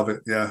yeah, I love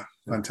it. Yeah,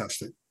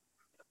 fantastic.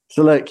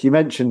 So look, you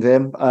mentioned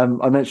him.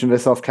 I mentioned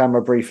this off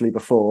camera briefly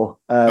before.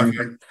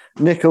 Okay.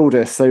 Nick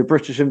Aldis, so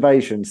British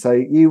Invasion. So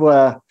you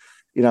were,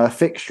 a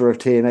fixture of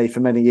TNA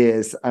for many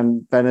years,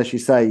 and then, as you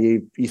say,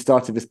 you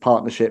started this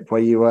partnership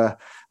where you were,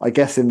 I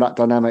guess, in that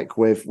dynamic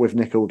with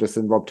Nick Aldis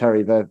and Rob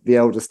Terry, the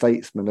elder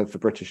statesman of the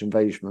British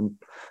Invasion.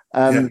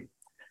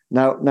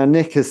 Now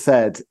Nick has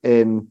said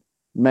in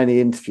many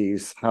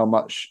interviews how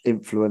much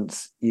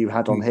influence you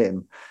had on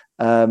him.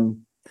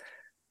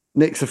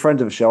 Nick's a friend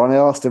of the show, and I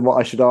asked him what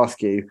I should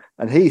ask you,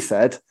 and he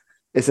said,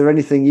 is there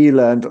anything you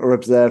learned or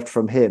observed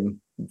from him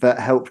that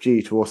helped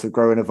you to also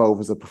grow and evolve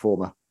as a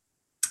performer?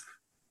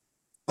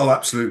 Oh,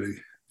 absolutely.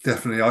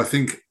 Definitely. I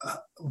think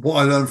what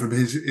I learned from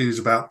his is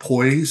about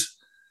poise,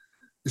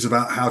 is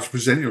about how to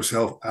present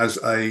yourself as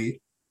a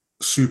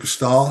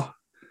superstar,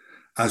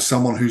 as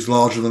someone who's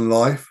larger than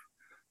life,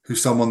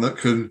 who's someone that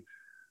can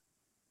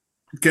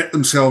get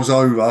themselves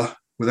over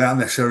without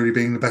necessarily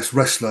being the best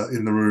wrestler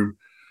in the room.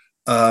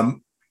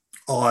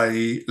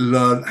 I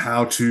learned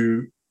how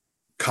to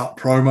cut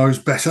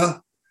promos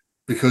better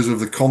because of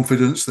the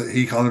confidence that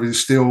he kind of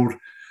instilled,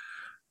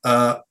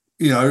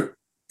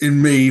 in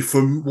me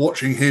from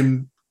watching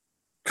him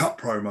cut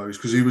promos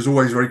because he was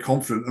always very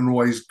confident and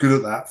always good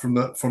at that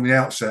from the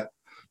outset.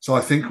 So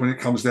I think when it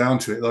comes down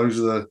to it, those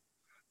are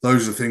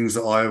the things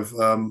that I've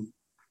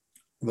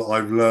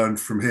learned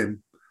from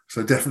him.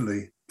 So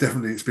definitely,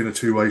 it's been a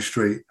two-way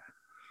street.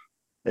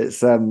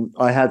 It's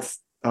I had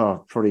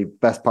probably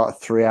best part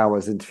of 3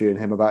 hours interviewing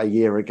him about a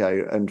year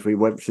ago, and we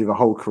went through the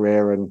whole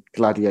career and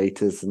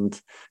Gladiators and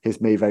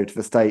his move over to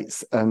the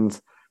States. And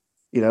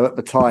at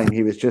the time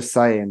he was just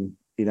saying,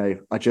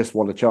 I just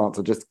want a chance,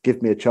 or just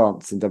give me a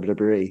chance in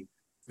WWE.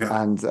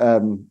 Yeah.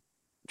 And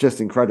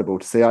just incredible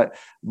to see.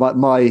 My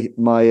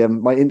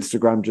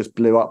Instagram just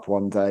blew up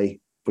one day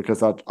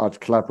because I'd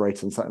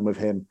collaborated on something with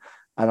him,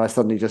 and I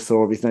suddenly just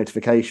saw all these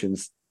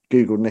notifications.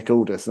 Googled Nick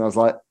Aldis, and I was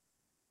like,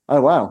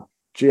 "Oh wow,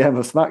 GM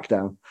of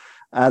SmackDown."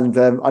 And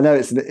I know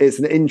it's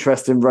an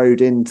interesting road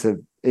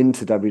into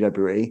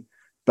WWE,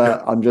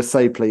 but I'm just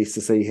so pleased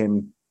to see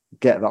him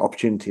get that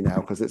opportunity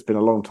now because it's been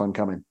a long time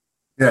coming.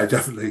 Yeah,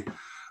 definitely.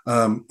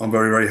 I'm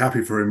very, very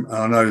happy for him. And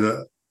I know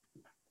that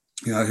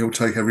he'll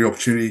take every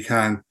opportunity he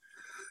can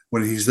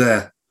when he's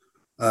there.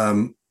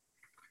 I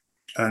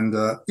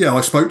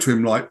spoke to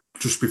him like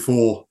just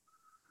before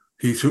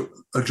he took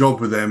a job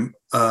with them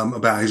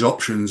about his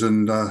options,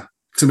 and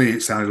to me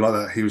it sounded like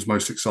that he was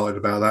most excited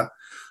about that.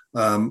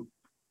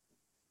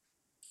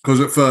 Because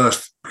at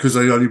first, because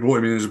they only brought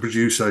him in as a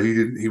producer,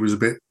 he was a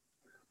bit,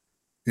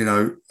 I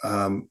don't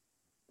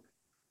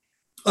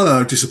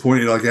know,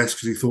 disappointed, I guess,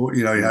 because he thought,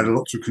 he had a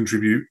lot to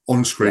contribute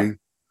on screen.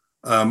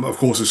 Yeah. Of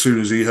course, as soon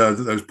as he heard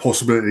that there was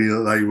possibility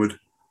that they would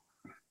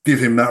give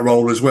him that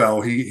role as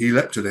well, he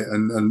leapt at it,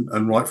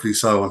 and rightfully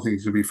so. I think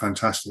he's going to be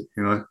fantastic,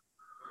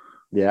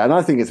 Yeah, and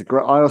I think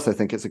I also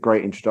think it's a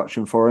great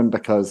introduction for him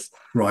because,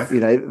 right,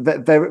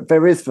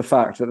 there is the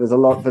fact that there's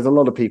a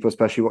lot of people,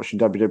 especially watching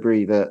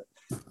WWE, that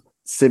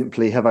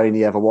simply have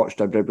only ever watched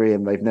WWE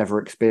and they've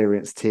never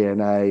experienced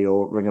TNA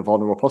or Ring of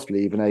Honor or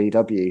possibly even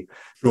AEW.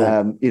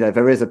 Sure.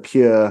 There is a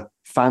pure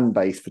fan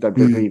base for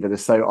WWE that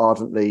is so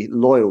ardently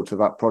loyal to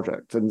that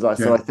project, and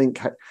so I think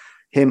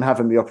him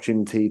having the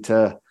opportunity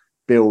to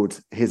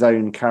build his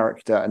own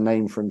character and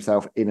name for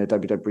himself in a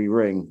WWE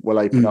ring will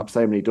open up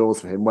so many doors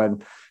for him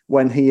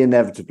when he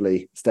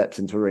inevitably steps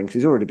into a ring, because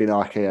he's already been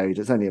RKO'd.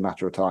 It's only a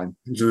matter of time.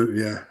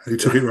 Yeah, he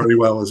took it very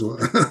well as well.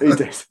 He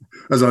did.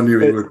 As I knew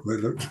he would.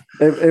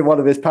 In one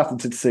of his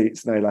patented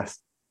suits, no less.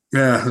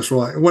 Yeah, that's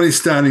right. When he's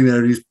standing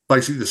there, he's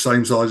basically the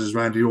same size as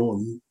Randy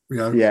Orton.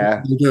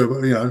 Yeah.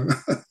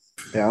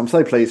 Yeah, I'm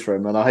so pleased for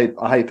him, and I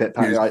hope it.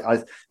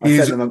 He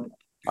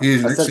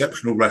is an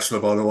exceptional wrestler,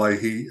 by the way.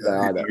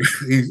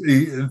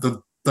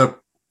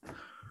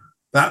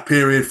 That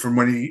period from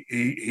when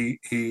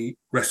he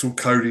wrestled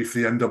Cody for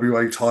the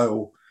NWA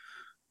title,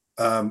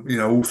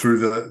 all through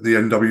the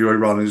NWA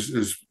run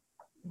has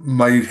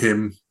made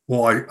him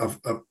a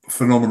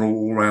phenomenal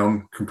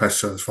all-round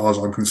competitor, as far as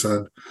I'm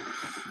concerned.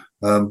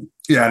 And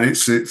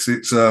it's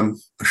a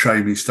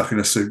shame he's stuck in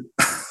a suit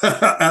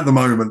at the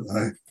moment.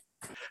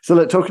 So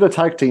look, talking of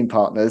tag team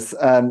partners,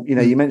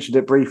 you mentioned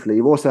it briefly.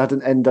 You also had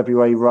an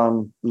NWA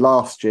run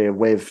last year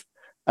with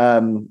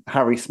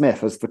Harry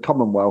Smith as the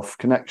Commonwealth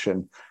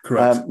connection.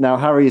 Correct. Now,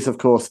 Harry is, of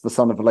course, the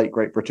son of a late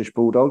great British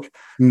Bulldog.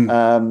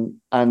 And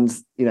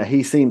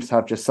he seems to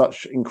have just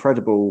such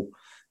incredible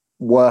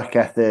work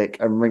ethic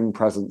and ring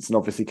presence, and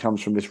obviously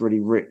comes from this really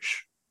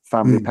rich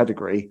family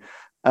pedigree.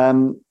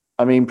 You're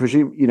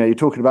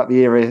talking about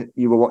the era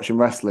you were watching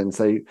wrestling,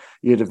 so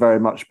you'd have very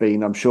much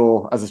been, I'm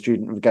sure, as a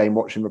student of the game,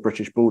 watching the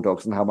British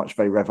Bulldogs and how much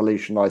they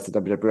revolutionised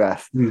the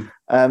WWF.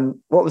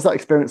 What was that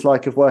experience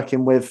like of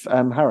working with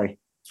Harry?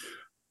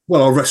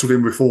 Well, I wrestled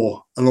him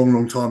before, a long,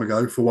 long time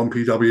ago, for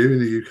 1PW in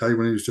the UK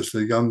when he was just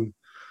a young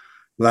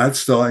lad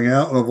starting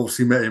out, and I've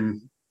obviously met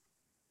him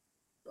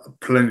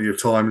plenty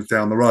of times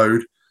down the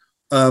road.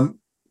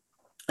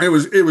 It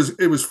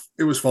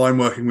was fine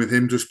working with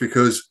him, just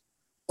because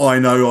I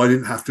know I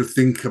didn't have to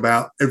think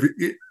about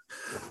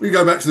we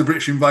go back to the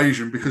British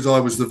Invasion, because I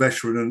was the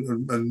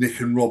veteran and Nick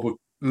and Rob were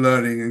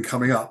learning and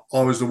coming up.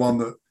 I was the one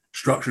that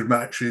structured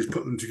matches,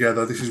 put them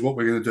together. This is what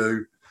we're going to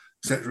do,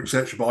 etc.,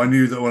 etc. But I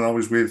knew that when I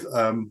was with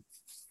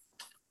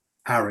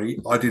Harry,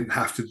 I didn't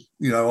have to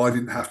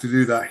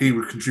do that. He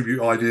would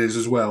contribute ideas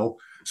as well,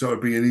 so it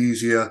would be an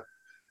easier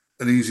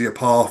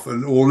path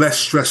or less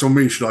stress on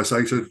me, should I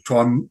say, to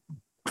try and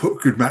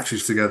put good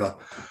matches together.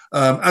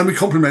 And we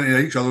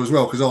complemented each other as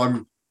well, because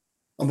I'm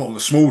not on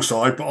the small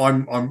side, but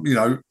I'm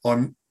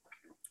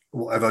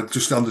whatever,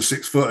 just under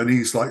 6 foot, and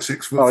he's like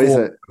 6 foot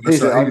 4.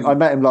 I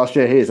met him last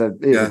year. He's a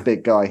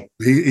big guy.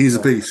 He's a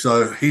beast.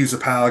 So he's a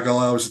power guy.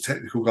 I was a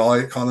technical guy.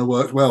 It kind of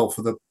worked well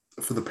for the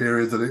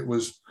period that it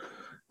was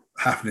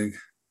happening.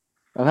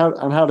 And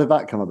how did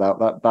that come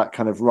about? That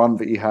kind of run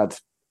that you had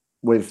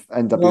with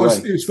NWA? Well,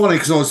 it was funny,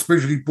 because I was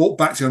originally brought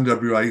back to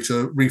NWA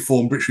to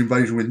reform British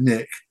Invasion with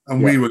Nick,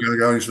 and we were going to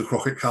go into the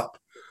Crockett Cup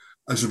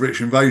as the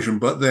British Invasion,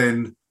 but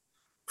then,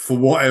 for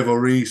whatever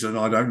reason,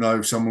 I don't know,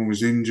 if someone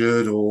was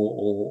injured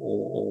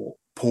or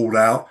pulled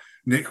out,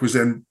 Nick was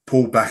then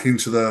pulled back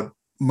into the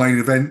main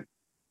event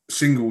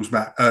singles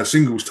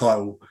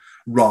title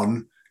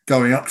run,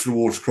 going up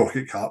towards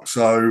Crockett Cup.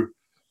 So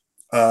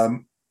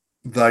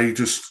they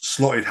just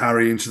slotted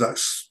Harry into that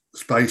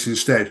space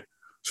instead.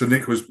 So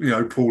Nick was,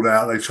 pulled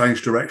out. They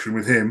changed direction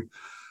with him.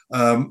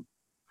 And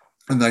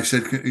they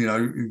said, you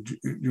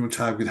want to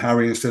tag with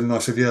Harry instead? And I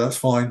said, yeah, that's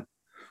fine.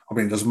 I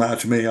mean, it doesn't matter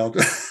to me. I'll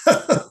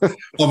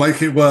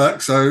make it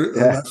work. So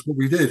that's what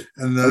we did.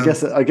 And I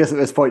guess at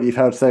this point you've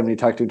held so many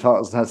tag team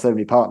titles and had so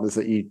many partners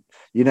that you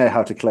know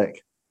how to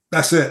click.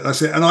 That's it.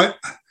 And I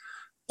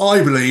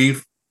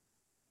believe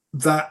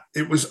that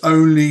it was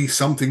only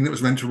something that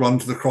was meant to run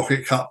to the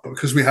Crockett Cup, but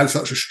because we had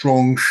such a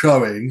strong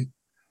showing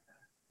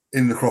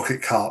in the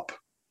Crockett Cup,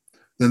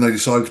 then they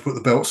decided to put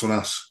the belts on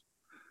us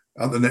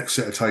at the next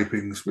set of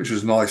tapings, which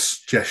was a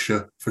nice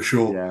gesture for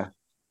sure. Yeah.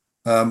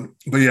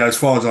 But yeah, as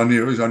far as I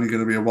knew, it was only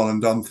going to be a one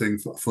and done thing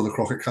for the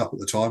Crockett Cup at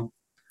the time,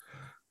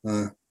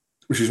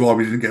 which is why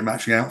we didn't get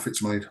matching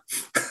outfits made.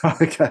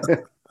 Okay.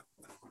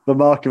 The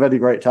mark of any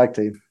great tag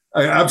team.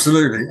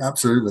 Absolutely.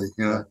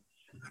 Yeah.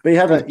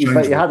 But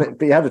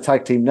you had a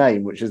tag team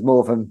name, which is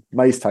more than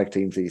most tag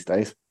teams these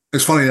days.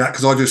 It's funny that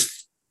because I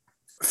just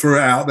threw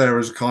it out there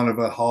as kind of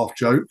a half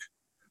joke.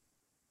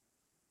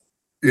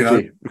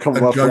 The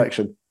Commonwealth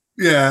Connection.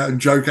 Yeah, and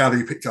Joe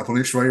Galley picked up on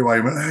it straight away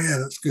and went, "Oh yeah,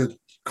 that's good,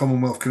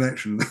 Commonwealth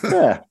Connection."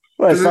 Yeah,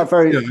 well, it's that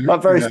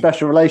very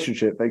special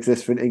relationship that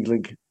exists in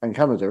England and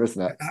Canada,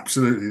 isn't it?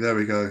 Absolutely. There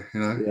we go.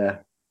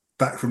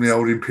 Back from the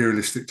old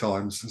imperialistic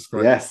times. That's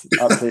great. Yes,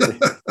 absolutely.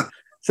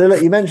 So,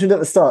 look, you mentioned at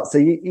the start. So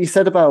you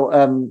said about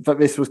that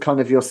this was kind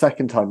of your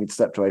second time you'd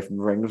stepped away from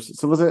the ring.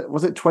 So was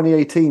it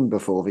 2018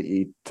 before that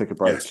you took a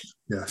break?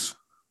 Yes.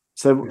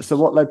 So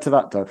what led to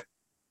that, Doug?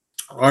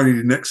 I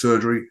needed neck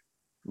surgery.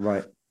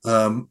 Right.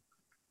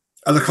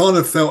 And I kind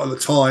of felt at the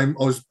time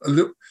I was a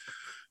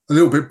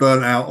little bit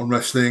burnt out on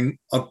wrestling.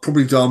 I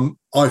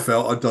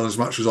felt I'd done as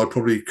much as I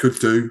probably could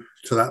do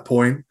to that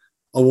point.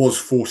 I was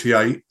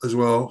 48 as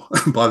well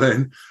by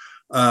then.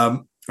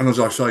 And as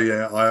I say,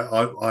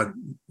 I had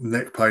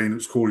neck pain. It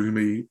was causing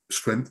me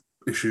strength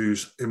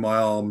issues in my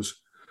arms.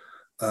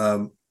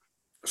 So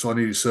I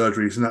needed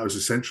surgeries, and that was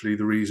essentially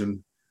the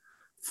reason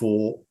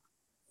for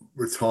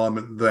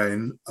retirement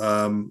then.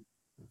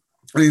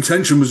 The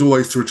intention was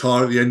always to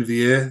retire at the end of the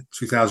year,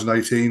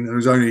 2018. And it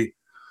was only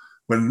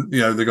when,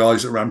 the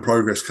guys that ran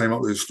Progress came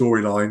up with a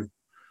storyline,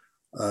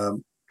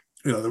 that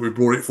we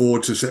brought it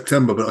forward to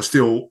September, but I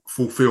still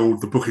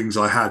fulfilled the bookings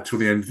I had till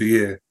the end of the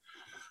year.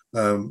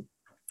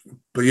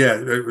 But yeah,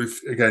 it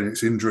was, again,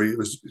 it's injury. It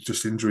was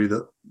just injury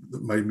that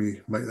made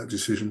me make that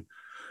decision.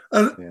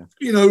 And,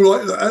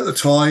 like at the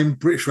time,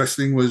 British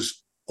wrestling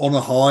was on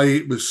a high.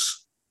 It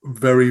was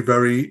very,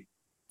 very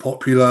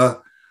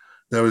popular.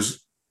 There was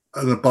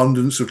an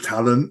abundance of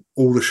talent.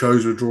 All the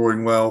shows were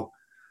drawing well.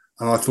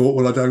 And I thought,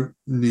 well, I don't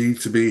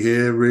need to be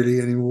here really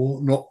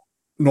anymore.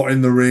 Not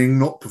in the ring,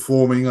 not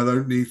performing. I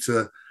don't need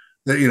to,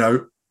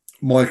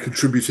 my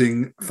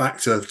contributing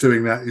factor of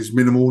doing that is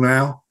minimal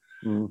now,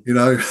 so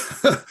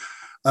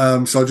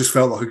I just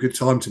felt like a good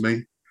time to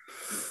me.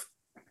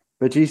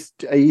 But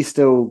are you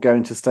still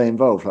going to stay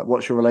involved? Like,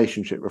 what's your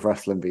relationship with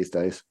wrestling these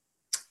days?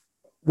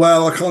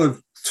 Well, I kind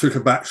of took a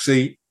back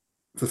seat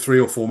for 3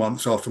 or 4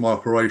 months after my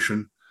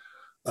operation.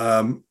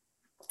 I'm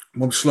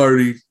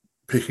slowly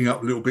picking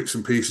up little bits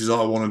and pieces that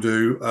I want to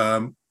do.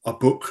 I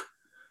book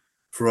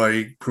for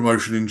a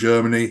promotion in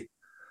Germany.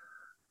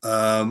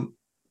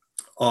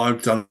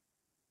 I've done.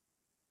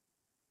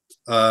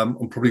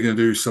 I'm probably going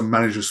to do some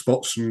manager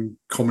spots and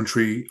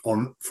commentary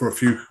for a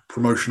few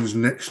promotions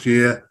next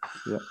year.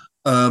 Yeah.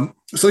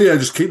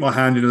 Just keep my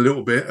hand in a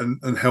little bit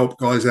and help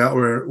guys out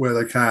where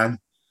they can.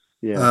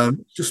 Yeah.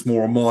 Just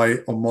more on my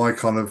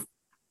kind of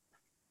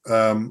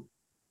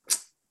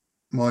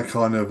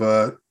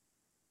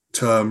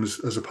terms,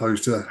 as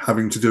opposed to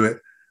having to do it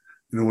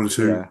in order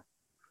to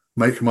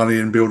make money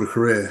and build a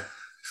career.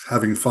 It's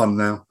having fun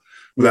now.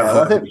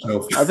 I think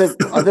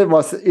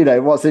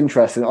what's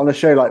interesting on a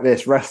show like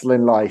this,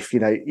 Wrestling Life,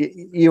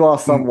 you are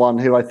someone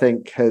who I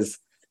think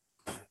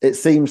it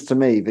seems to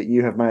me that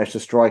you have managed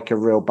to strike a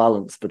real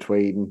balance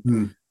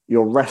between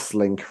your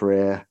wrestling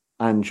career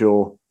and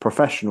your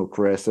professional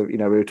career. So, we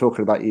were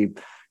talking about you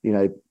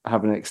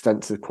having an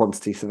extensive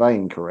quantity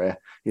surveying career,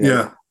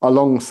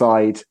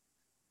 alongside,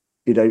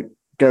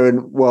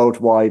 going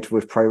worldwide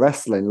with pro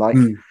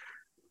wrestling.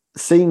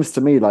 Seems to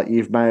me like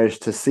you've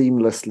managed to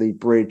seamlessly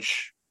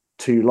bridge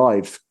two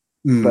lives,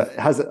 but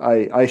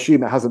I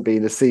assume it hasn't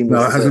been as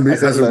seamless. No, it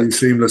hasn't been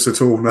seamless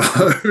at all. No,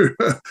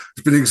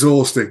 it's been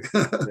exhausting.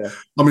 Yeah.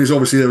 I mean,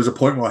 obviously there was a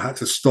point where I had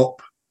to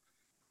stop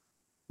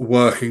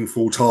working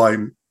full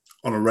time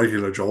on a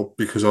regular job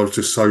because I was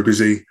just so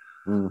busy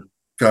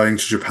going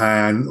to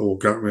Japan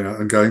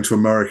and going to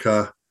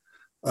America.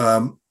 I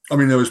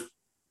mean, there was,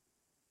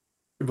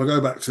 if I go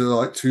back to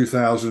like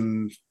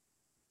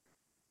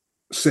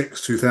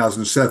 2006,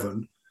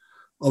 2007,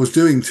 I was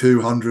doing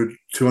 200,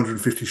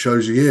 250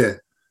 shows a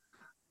year,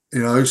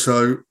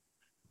 so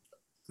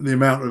the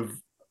amount of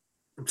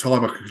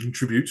time I could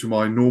contribute to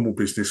my normal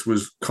business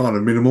was kind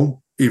of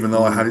minimal, even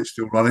though I had it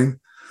still running.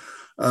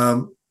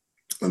 And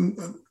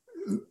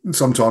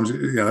sometimes,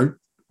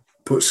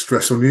 puts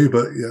stress on you,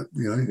 but yeah,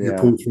 you Yeah.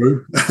 pull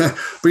through.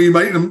 But you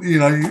make them,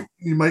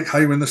 you make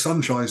hay when the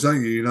sun shines,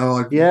 don't you?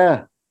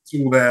 Yeah. It's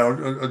all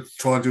there. I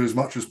try and do as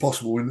much as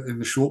possible in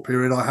the short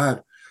period I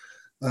had.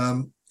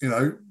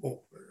 A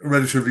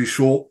relatively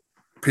short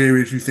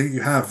period you think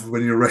you have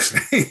when you're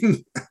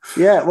wrestling.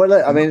 Yeah. Well,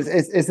 look, I mean,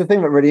 it's the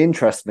thing that really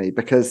interests me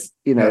because,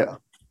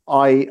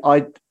 I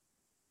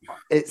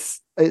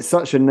it's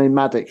such a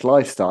nomadic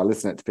lifestyle,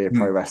 isn't it, to be a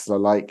pro wrestler?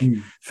 Like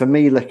for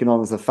me, looking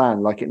on as a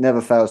fan, like it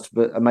never fails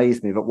to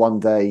amaze me that one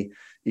day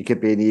you could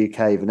be in the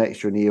UK, the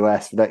next year in the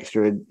US, the next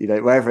year in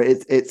wherever.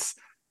 It's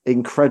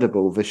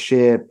incredible, the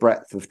sheer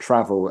breadth of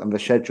travel and the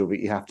schedule that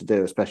you have to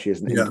do, especially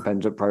as an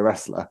independent pro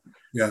wrestler.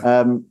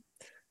 Yeah.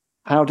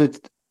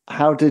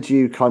 How did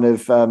you kind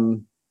of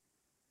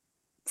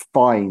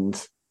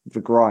find the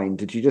grind?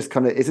 Did you just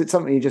is it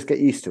something you just get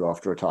used to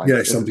after a time? Yeah,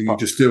 it's something you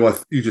just do.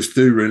 You just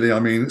do, really. I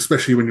mean,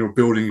 especially when you're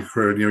building your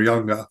career and you're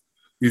younger,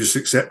 you just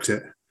accept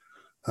it.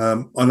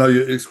 I know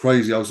it's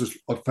crazy. I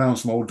found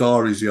some old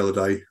diaries the other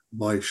day,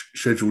 my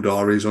scheduled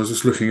diaries. I was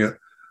just looking at.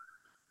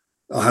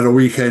 I had a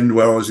weekend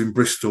where I was in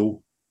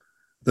Bristol,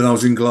 then I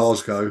was in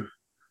Glasgow,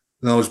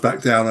 then I was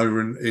back down over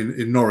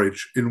in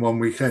Norwich in one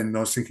weekend. And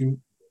I was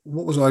thinking,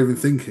 what was I even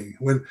thinking?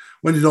 When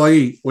did I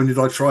eat? When did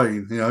I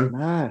train?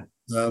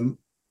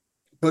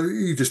 But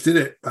you just did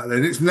it back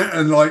then.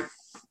 And like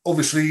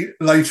obviously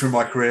later in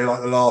my career,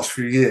 like the last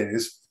few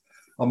years,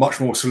 I'm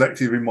much more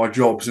selective in my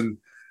jobs, and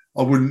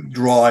I wouldn't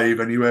drive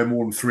anywhere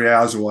more than 3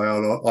 hours away.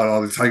 I'd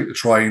either take the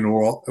train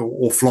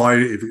or fly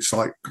if it's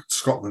like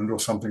Scotland or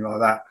something like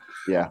that.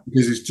 Yeah,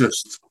 because it's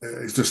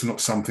just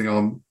not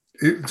something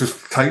it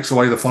just takes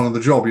away the fun of the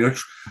job.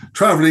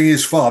 Traveling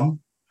is fun,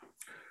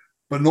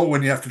 but not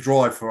when you have to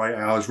drive for 8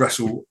 hours,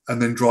 wrestle,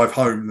 and then drive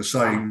home in the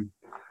same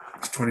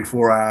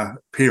 24-hour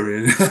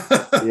period.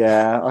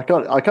 Yeah, I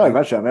can't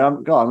imagine.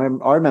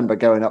 I remember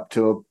going up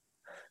to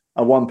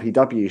a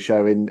 1PW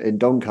show in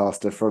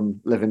Doncaster from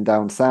living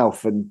down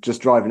south, and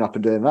just driving up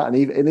and doing that, and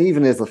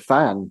even as a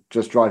fan,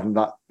 just driving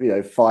that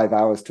 5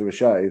 hours to a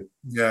show.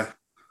 Yeah.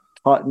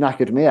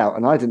 Knackered me out,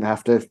 and I didn't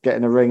have to get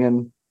in a ring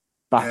and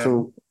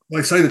battle. Yeah.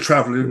 They say the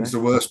travelling is the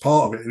worst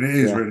part of it, and it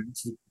is really.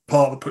 It's the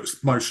part that puts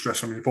the most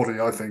stress on your body,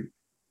 I think.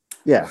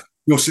 Yeah.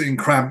 You're sitting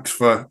cramped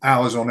for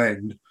hours on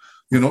end.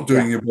 You're not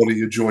doing your body,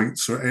 your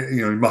joints,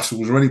 or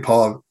muscles, or any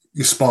part of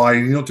your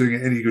spine. You're not doing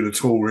it any good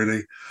at all,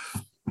 really.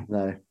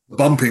 No. The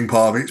bumping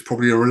part of it's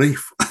probably a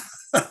relief.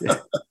 Yeah.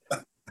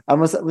 And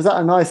was that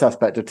a nice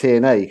aspect of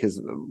TNA? Because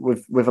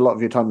with a lot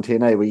of your time in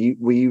TNA,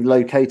 were you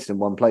located in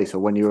one place, or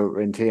when you were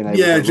in TNA?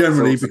 Yeah,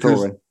 generally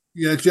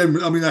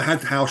generally. I mean, they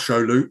had house show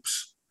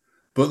loops,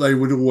 but they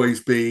would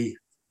always be.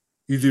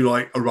 You do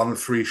like a run of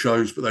 3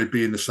 shows, but they'd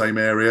be in the same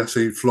area. So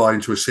you'd fly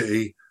into a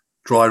city,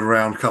 drive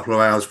around a couple of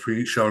hours for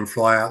each show, and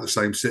fly out the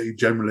same city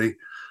generally.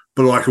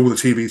 But like all the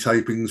TV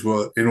tapings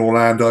were in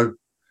Orlando,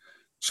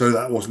 so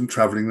that wasn't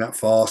travelling that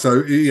far.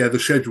 So yeah, the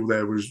schedule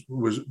there was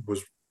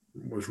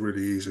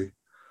really easy.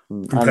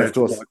 And of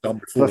course,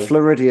 the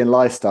Floridian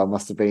lifestyle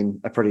must have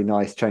been a pretty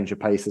nice change of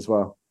pace as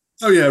well.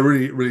 Oh yeah,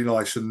 really, really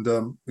nice, and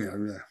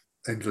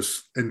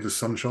endless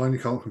sunshine. You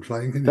can't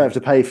complain. Don't have to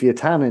pay for your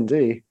tanning, do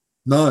you?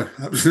 No,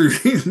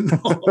 absolutely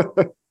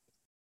not.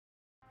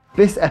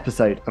 This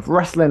episode of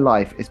Wrestling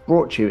Life is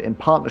brought to you in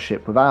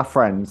partnership with our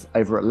friends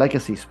over at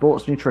Legacy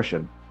Sports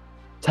Nutrition.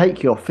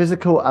 Take your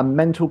physical and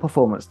mental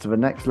performance to the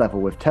next level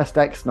with Test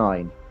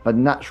X9, the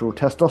natural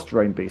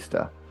testosterone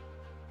booster.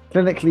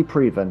 Clinically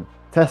proven,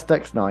 Test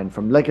X9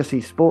 from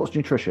Legacy Sports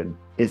Nutrition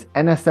is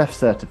NSF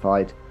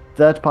certified,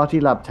 third-party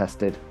lab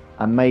tested,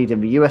 and made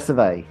in the US of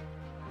A.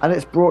 And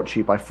it's brought to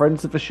you by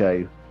friends of the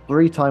show,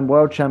 3-time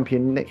world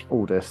champion Nick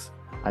Aldis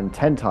and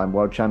 10-time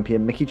world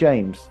champion Mickie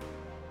James.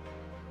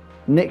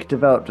 Nick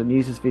developed and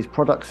uses these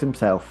products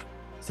himself,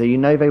 so you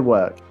know they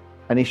work,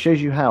 and he shows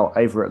you how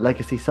over at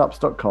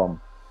legacysubs.com,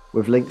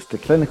 with links to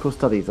clinical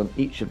studies on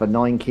each of the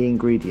 9 key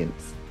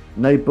ingredients.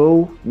 No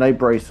bull, no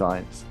bro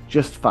science,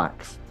 just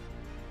facts.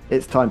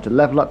 It's time to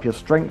level up your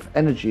strength,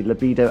 energy,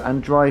 libido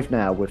and drive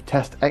now with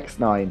Test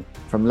X9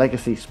 from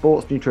Legacy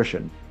Sports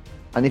Nutrition.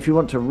 And if you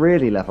want to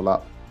really level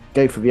up,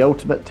 go for the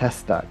ultimate test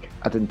stack,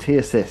 adding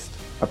T-Assist,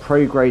 a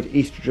pro-grade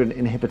estrogen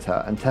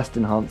inhibitor and test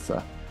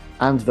enhancer,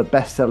 and the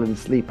best-selling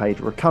sleep aid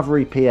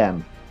Recovery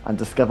PM, and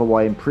discover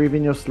why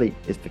improving your sleep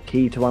is the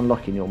key to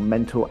unlocking your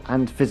mental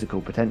and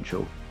physical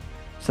potential.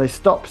 So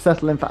stop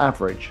settling for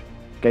average.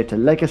 Go to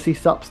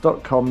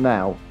legacysubs.com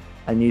now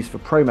and use the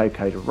promo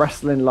code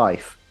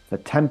WrestlingLife for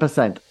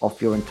 10%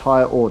 off your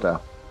entire order.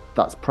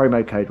 That's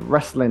promo code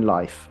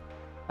WrestlingLife.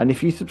 And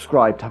if you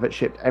subscribe to have it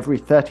shipped every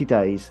 30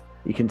 days,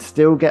 you can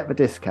still get the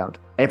discount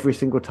every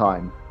single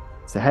time.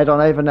 So head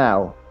on over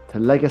now to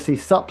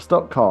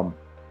legacysubs.com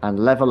and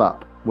level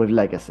up with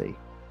Legacy.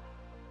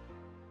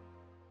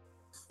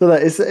 So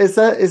that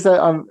is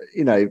a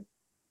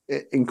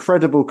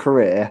incredible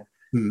career.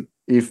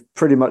 You've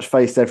pretty much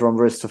faced everyone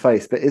wrist to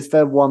face, but is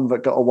there one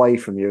that got away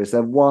from you? Is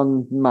there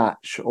one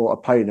match or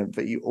opponent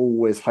that you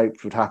always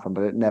hoped would happen,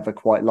 but it never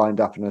quite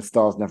lined up and the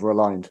stars never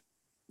aligned?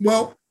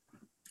 Well,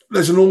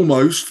 there's an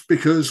almost,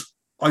 because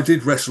I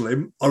did wrestle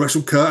him. I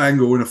wrestled Kurt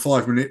Angle in a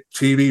 5-minute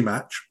TV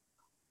match.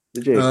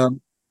 Did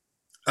you?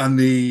 And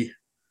the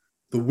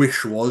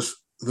wish was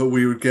that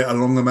we would get a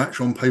longer match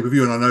on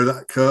pay-per-view. And I know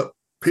that Kurt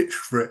pitched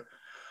for it.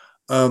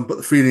 But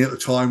the feeling at the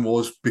time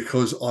was,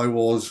 because I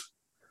was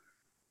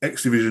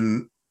X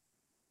Division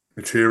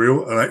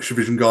material, an X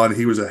Division guy, and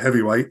he was a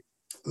heavyweight,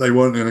 they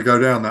weren't going to go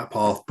down that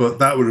path. But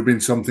that would have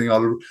been something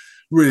I'd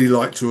really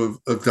like to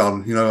have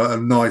done. You know, a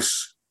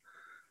nice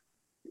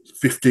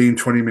 15,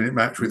 20-minute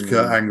match with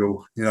Kurt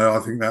Angle. You know, I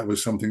think that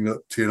was something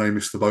that TNA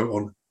missed the boat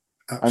on.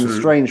 Absolutely. And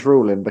strange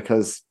ruling,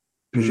 because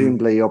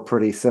presumably you're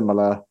pretty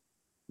similar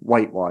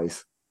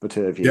weight-wise, the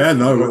two of you. Yeah,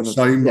 no,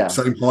 same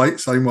height,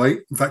 same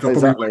weight. In fact, I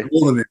probably weighed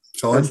more than it at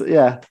the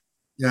time.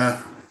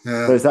 Yeah.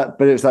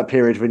 But it was that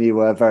period when you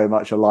were very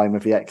much aligned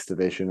with the X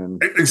Division,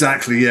 and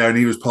exactly, yeah. And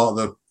he was part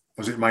of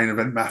the main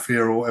event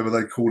mafia or whatever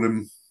they call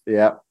him.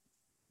 Yeah.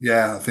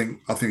 I think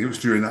it was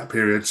during that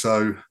period.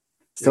 So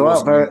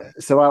out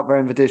there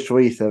in the digital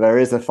ether, there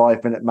is a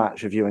 5-minute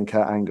match of you and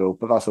Kurt Angle,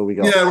 but that's all we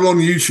got. Yeah, well, on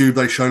YouTube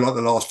they show like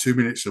the last 2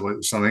 minutes of it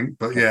or something.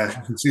 But yeah,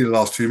 you can see the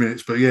last 2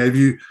 minutes. But yeah, if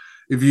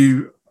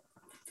you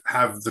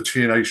have the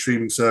TNA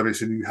streaming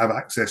service and you have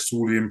access to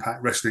all the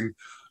Impact Wrestling,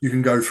 you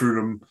can go through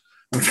them.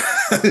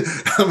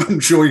 I'm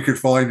sure you could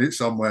find it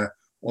somewhere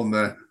on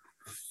there.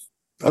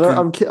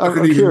 I'm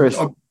curious.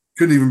 I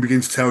couldn't even begin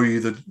to tell you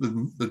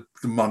the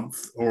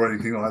month or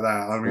anything like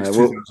that. I mean, it's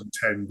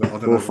 2010, but I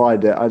don't know. We'll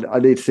find it. I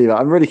need to see that.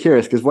 I'm really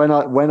curious, because when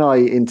I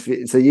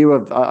interviewed, so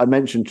I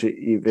mentioned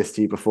this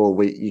to you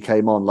before you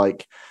came on,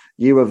 like,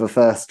 you were the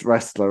first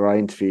wrestler I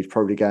interviewed,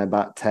 probably going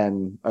back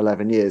 10,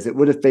 11 years. It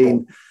would have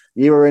been,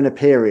 you were in a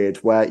period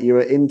where you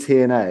were in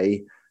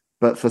TNA,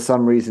 but for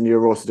some reason you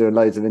were also doing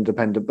loads of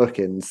independent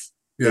bookings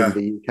in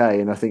the UK.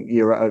 And I think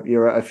you're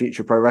at a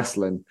Future Pro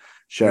Wrestling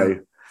show. Yeah.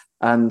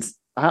 And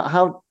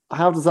how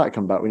does that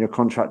come back when you're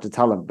contracted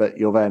talent, but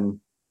you're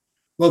then...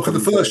 Well, for the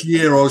first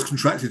year I was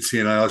contracted to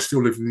TNA, I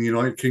still lived in the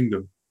United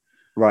Kingdom.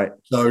 Right.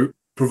 So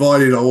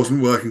provided I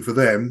wasn't working for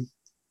them,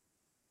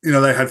 you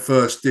know, they had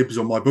first dibs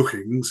on my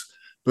bookings.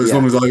 But as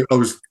long as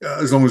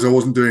I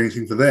wasn't doing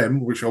anything for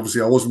them, which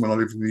obviously I wasn't when I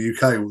lived in the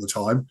UK all the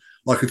time,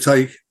 I could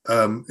take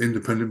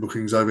independent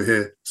bookings over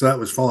here. So that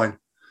was fine.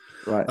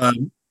 Right.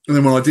 And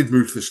then when I did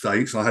move to the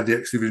States and I had the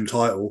X Division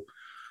title,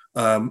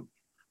 I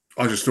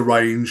just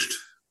arranged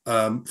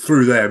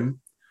through them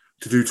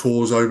to do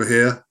tours over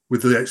here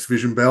with the X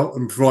Division belt.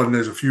 And providing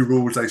there's a few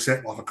rules they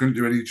set, like I couldn't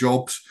do any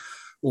jobs,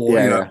 or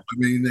I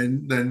mean,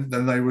 then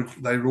they would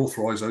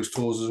authorise those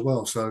tours as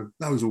well. So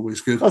that was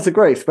always good. That's a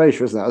great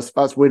exposure, isn't it?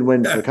 That's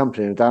win-win for the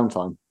company in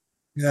downtime.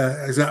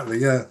 Yeah, exactly.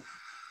 Yeah,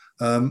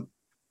 and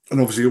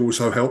obviously it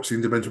also helps the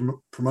independent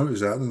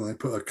promoters out, and they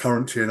put a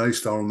current TNA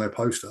star on their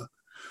poster.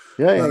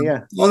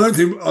 Yeah.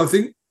 I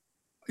think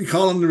you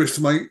can't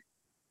underestimate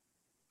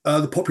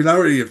the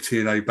popularity of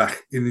TNA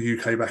back in the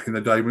UK back in the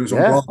day when it was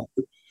on Bravo.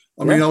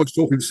 I mean, I was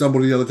talking to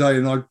somebody the other day,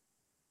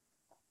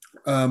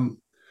 and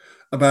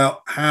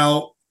about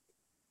how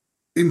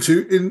in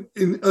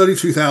early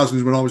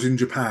 2000s when I was in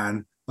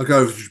Japan, I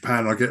go over to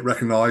Japan, I get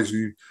recognised,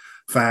 and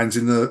fans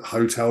in the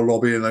hotel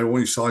lobby, and they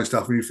want you to sign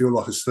stuff, and you feel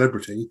like a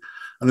celebrity.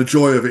 And the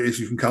joy of it is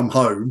you can come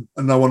home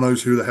and no one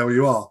knows who the hell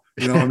you are.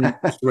 You know what I mean?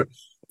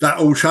 That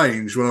all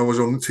changed when I was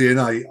on the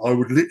TNA. I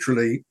would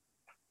literally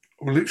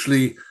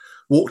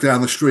walk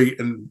down the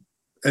street, and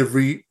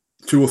every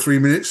 2 or 3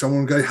 minutes,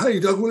 someone would go, "Hey,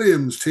 Doug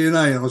Williams,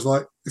 TNA," and I was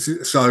like,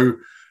 "So,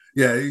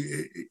 yeah."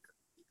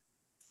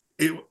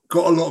 It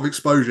got a lot of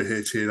exposure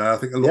here, TNA. I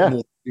think a lot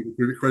more people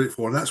give it credit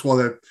for, and that's why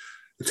their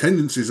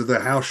attendances of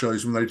their house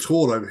shows when they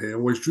toured over here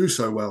always drew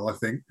so well. I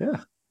think, you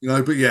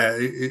know. But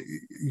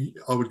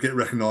I would get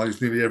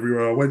recognised nearly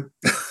everywhere I went.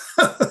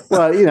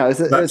 Well, you know,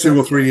 that 2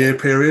 or 3 year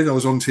period, I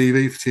was on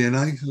TV for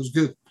TNA. It was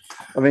good.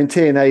 I mean,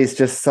 TNA's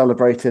just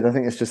celebrated. I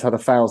think it's just had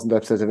 1,000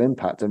 episodes of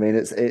Impact. I mean,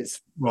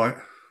 it's right.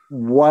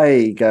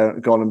 Way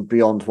gone and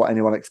beyond what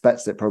anyone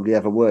expects it probably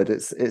ever would.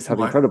 It's had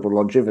incredible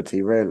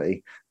longevity,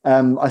 really.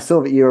 I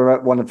saw that you were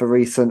at one of the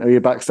recent, or you're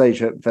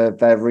backstage at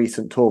their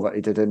recent tour that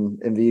you did in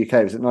the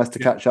UK. Was it nice to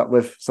catch up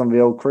with some of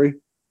the old crew?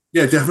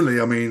 Yeah, definitely.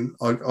 I mean,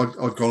 I'd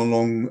gone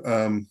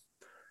along,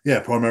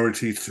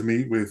 primarily to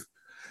meet with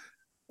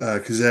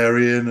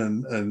Kazarian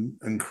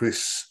and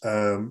Chris,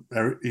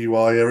 Eric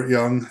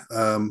Young,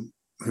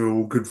 who are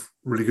all good,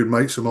 really good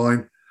mates of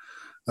mine.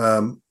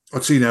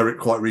 I'd seen Eric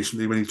quite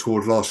recently when he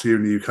toured last year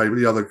in the UK, but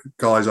the other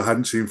guys I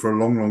hadn't seen for a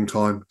long, long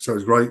time. So it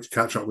was great to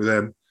catch up with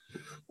them.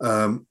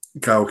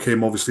 Gail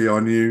Kim, obviously,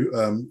 I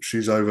knew.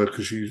 She's over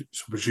because she's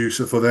a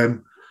producer for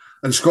them.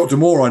 And Scott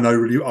D'Amore, I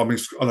know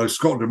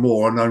Scott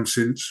D'Amore I've known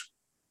since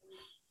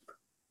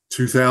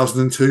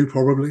 2002,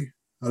 probably.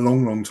 A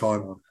long, long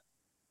time.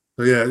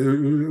 So yeah,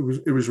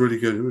 it was really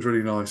good. It was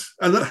really nice.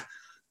 And,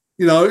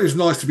 you know, it was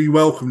nice to be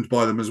welcomed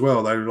by them as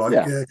well. They were like,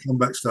 come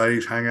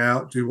backstage, hang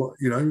out, do what,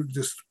 you know,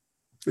 just...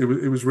 It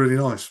was really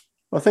nice.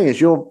 Well, the thing is,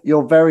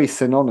 you're very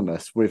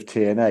synonymous with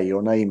TNA.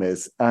 Your name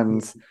is,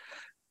 and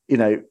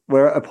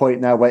we're at a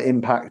point now where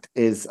Impact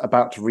is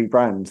about to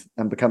rebrand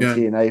and become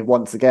TNA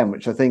once again,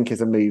 which I think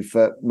is a move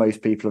that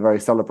most people are very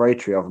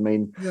celebratory of. I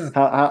mean,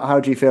 how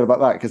do you feel about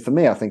that? Because for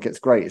me, I think it's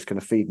great. It's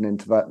kind of feeding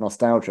into that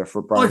nostalgia for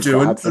a brand. I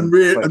do, and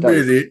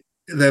really,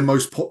 their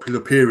most popular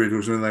period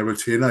was when they were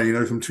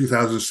TNA. From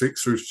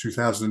 2006 through to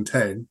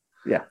 2010.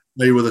 Yeah,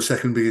 they were the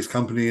second biggest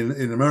company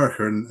in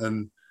America,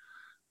 and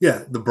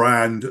the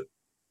brand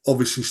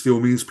obviously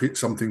still means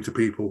something to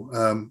people.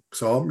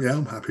 So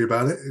I'm happy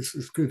about it.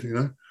 It's good,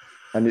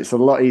 And it's a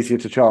lot easier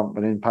to chant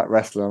than Impact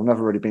Wrestling. I've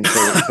never really been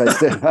sure what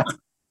they do.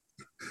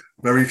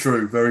 Very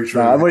true, very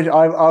true. No,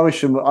 I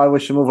wish them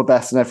all the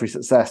best and every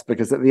success,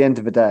 because at the end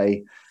of the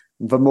day,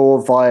 the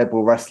more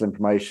viable wrestling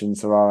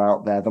promotions there are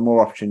out there, the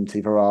more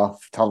opportunity there are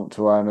for talent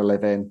to earn a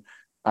living,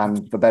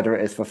 and the better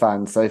it is for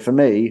fans. So for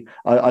me,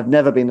 I've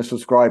never been a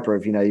subscriber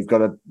of, you've got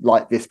to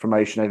like this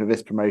promotion over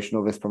this promotion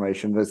or this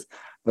promotion.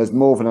 There's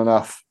more than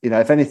enough.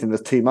 If anything,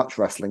 there's too much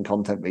wrestling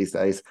content these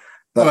days.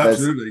 But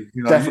absolutely.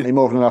 Definitely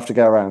more than enough to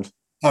go around.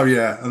 Oh,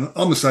 yeah. And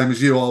I'm the same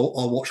as you.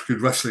 I'll watch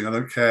good wrestling. I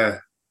don't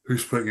care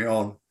who's putting it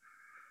on.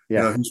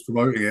 Yeah. Who's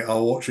promoting it.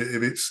 I'll watch it.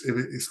 If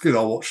it's good,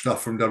 I'll watch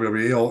stuff from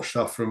WWE. I'll watch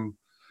stuff from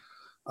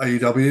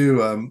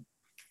AEW.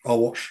 I'll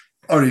watch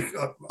only,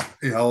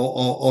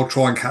 I'll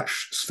try and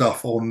catch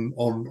stuff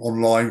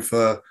online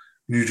for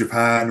New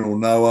Japan or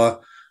Noah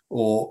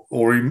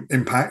or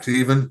Impact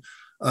even.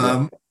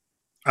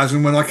 As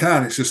and when I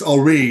can. It's just I'll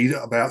read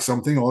about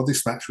something, or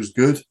this match was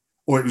good,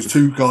 or it was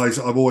two guys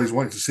that I've always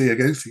wanted to see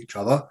against each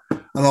other,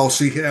 and I'll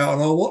seek it out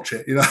and I'll watch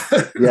it.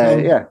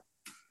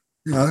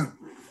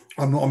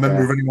 I'm not a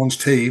member of anyone's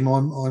team.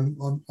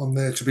 I'm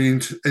there to be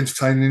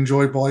entertained and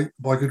enjoyed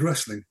by good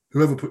wrestling,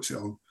 whoever puts it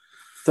on.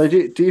 So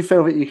do you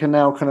feel that you can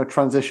now kind of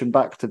transition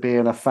back to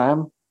being a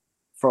fan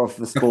of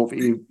the sport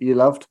that you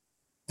loved?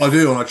 I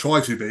do, and I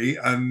try to be.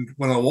 And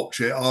when I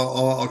watch it,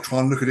 I'll try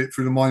and look at it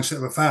through the mindset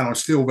of a fan. I'm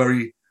still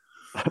very...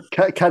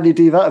 Can you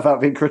do that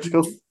without being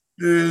critical?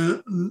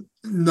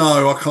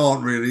 No, I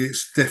can't really.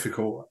 It's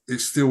difficult.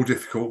 It's still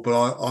difficult, but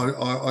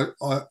I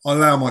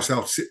allow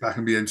myself to sit back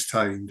and be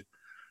entertained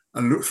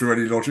and look through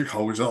any logic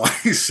holes that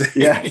I see.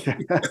 Yeah.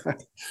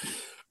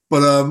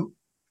 But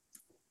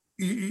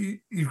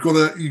you've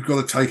got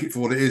to take it for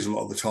what it is a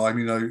lot of the time,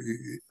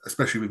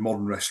 especially with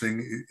modern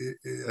wrestling,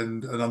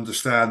 and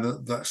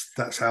understand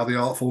that's how the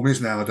art form is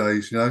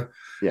nowadays, And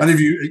if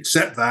you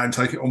accept that and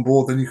take it on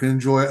board, then you can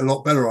enjoy it a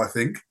lot better, I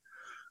think.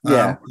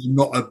 I'm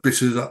not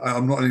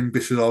an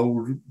embittered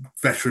old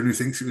veteran who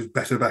thinks it was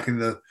better back in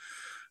the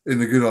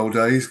good old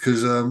days,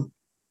 because a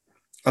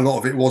lot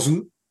of it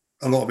wasn't.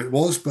 A lot of it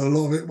was, but a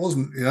lot of it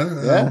wasn't.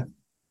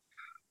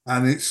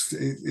 And it's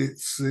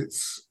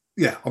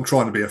I'm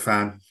trying to be a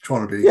fan.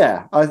 Trying to be.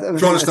 I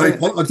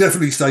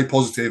definitely stay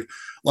positive.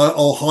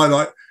 I'll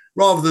highlight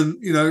rather than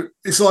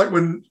It's like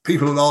when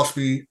people will ask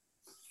me,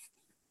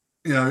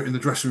 in the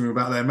dressing room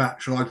about their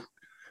match, and I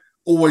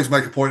always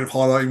make a point of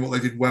highlighting what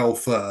they did well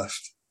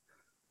first.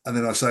 And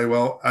then I say,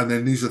 well, and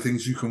then these are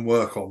things you can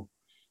work on.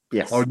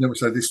 Yes. I would never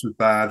say this was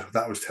bad,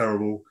 that was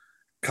terrible,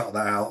 cut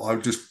that out. I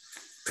would just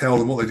tell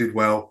them what they did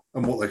well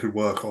and what they could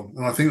work on.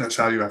 And I think that's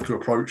how you have to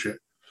approach it.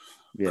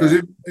 Because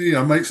it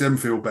makes them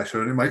feel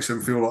better, and it makes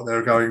them feel like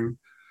they're going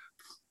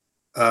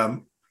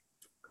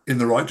in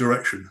the right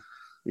direction.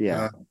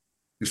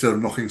 Instead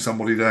of knocking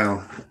somebody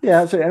down.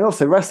 Yeah, absolutely. And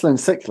also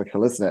wrestling's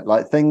cyclical, isn't it?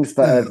 Like things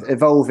that are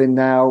evolving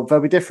now, they'll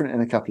be different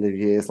in a couple of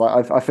years.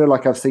 Like I feel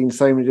like I've seen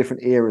so many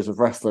different eras of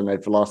wrestling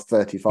over the last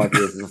 35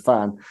 years as a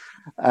fan.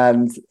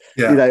 And,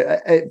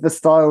 the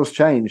styles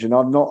change, and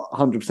I'm not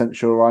 100%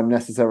 sure I'm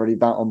necessarily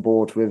that on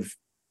board with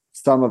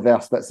some of the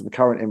aspects of the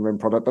current in-ring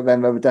product, but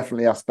then there were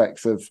definitely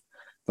aspects of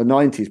the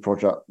 90s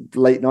product,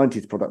 late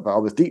 90s product that I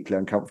was deeply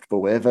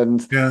uncomfortable with.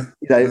 And,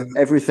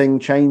 everything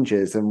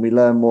changes, and we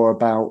learn more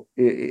about,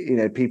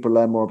 people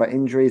learn more about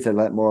injuries, they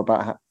learn more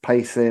about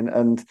pacing,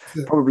 and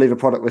probably the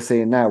product we're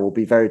seeing now will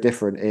be very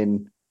different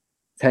in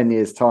 10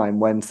 years' time,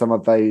 when some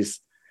of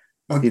those,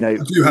 I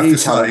do have to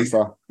say,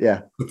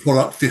 the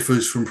product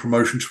differs from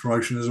promotion to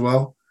promotion as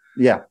well.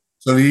 Yeah.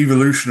 So the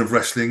evolution of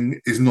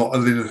wrestling is not a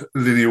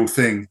linear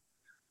thing.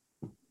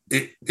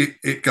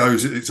 It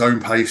goes at its own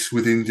pace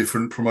within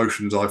different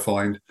promotions, I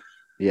find.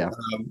 Yeah.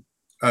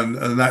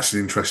 And that's an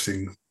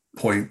interesting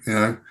point,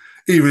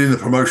 Even in the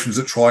promotions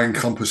that try and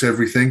encompass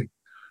everything,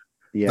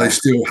 they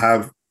still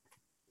have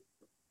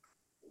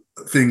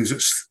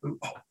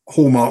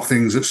hallmark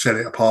things that set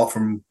it apart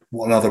from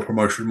what another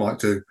promotion might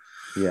do.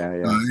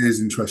 It is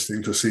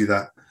interesting to see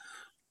that.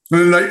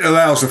 And it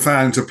allows the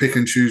fan to pick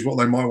and choose what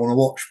they might want to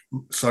watch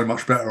so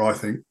much better, I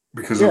think,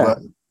 because of that.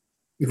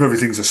 If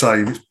everything's the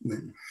same,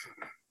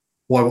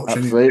 why watch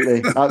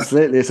anything?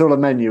 Absolutely. It's all a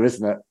menu,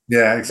 isn't it?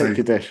 Yeah, exactly.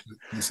 Take your dish.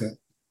 That's it.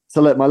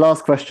 So look, my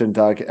last question,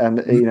 Doug, and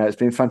it's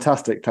been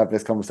fantastic to have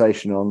this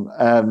conversation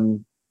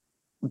on.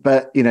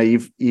 But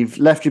you've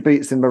left your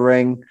boots in the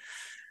ring.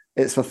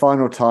 It's the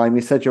final time.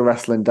 You said your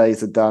wrestling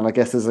days are done. I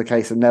guess there's a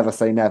case of never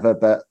say never,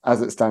 but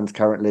as it stands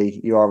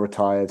currently, you are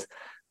retired.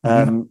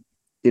 So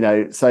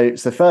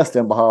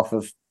firstly, on behalf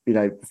of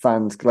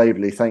fans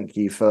globally, thank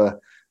you for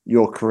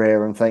your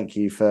career, and thank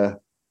you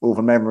for all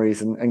the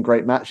memories and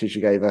great matches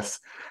you gave us.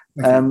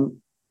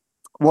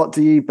 What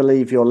do you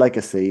believe your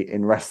legacy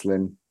in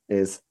wrestling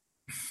is?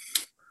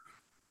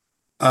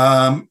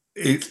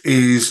 It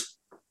is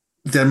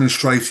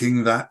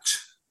demonstrating that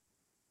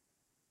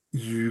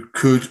you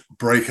could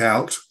break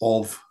out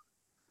of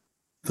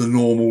the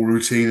normal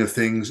routine of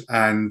things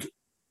and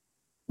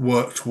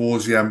work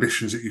towards the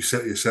ambitions that you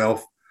set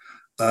yourself,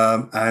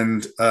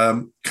 and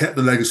kept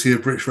the legacy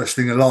of British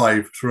wrestling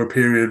alive through a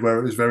period where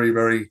it was very,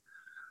 very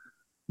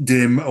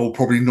dim or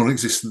probably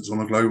non-existent on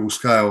a global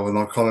scale. And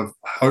I kind of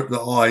hope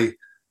that I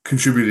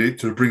contributed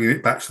to bringing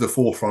it back to the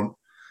forefront.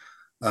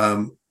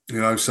 So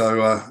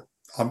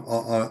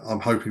I'm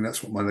hoping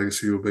that's what my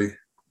legacy will be.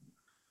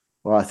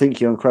 Well, I think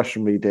you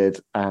unquestionably did,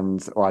 I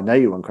know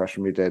you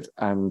unquestionably did,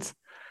 and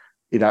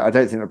I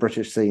don't think the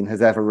British scene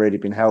has ever really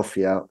been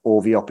healthier,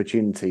 or the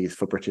opportunities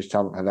for British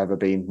talent have ever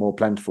been more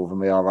plentiful than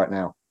they are right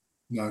now.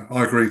 No,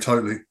 I agree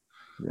totally.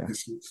 Yeah.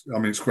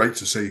 It's great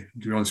to see,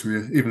 to be honest with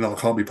you. Even though I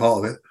can't be part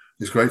of it,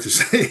 it's great to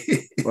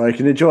see. Well, you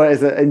can enjoy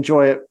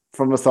it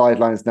from the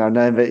sidelines now,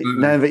 knowing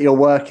that your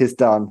work is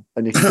done,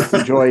 and you can just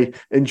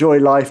enjoy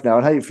life now,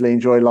 and hopefully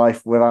enjoy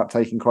life without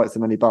taking quite so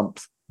many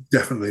bumps.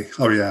 Definitely.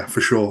 Oh yeah,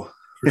 for sure.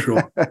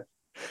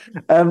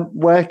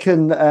 Where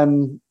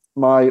can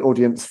my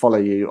audience follow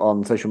you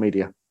on social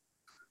media?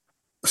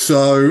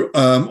 So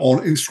on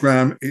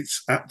Instagram,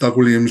 it's at Doug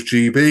Williams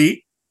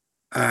GB,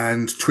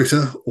 and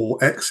Twitter, or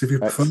X if you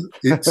prefer,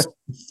 it's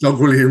Doug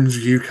Williams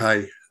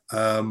UK.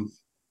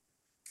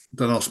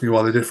 Don't ask me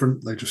why they're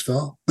different; they just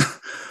are.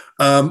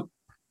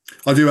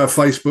 I do have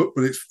Facebook,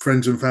 but it's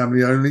friends and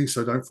family only,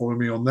 so don't follow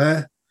me on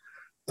there.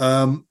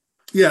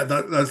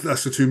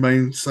 That's the two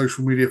main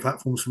social media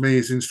platforms for me,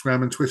 is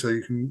Instagram and Twitter.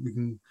 You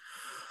can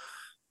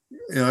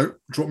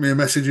drop me a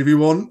message if you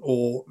want,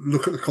 or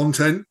look at the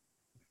content.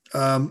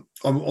 I'm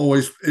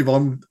always, if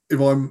I'm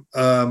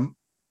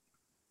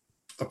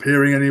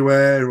appearing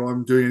anywhere, or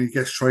I'm doing any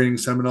guest training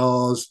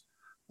seminars,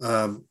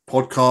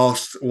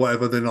 podcasts, or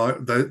whatever, then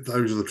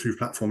those are the two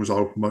platforms I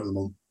will promote them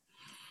on.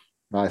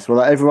 Nice.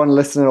 Well, everyone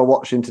listening or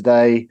watching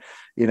today,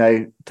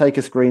 take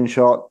a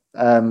screenshot,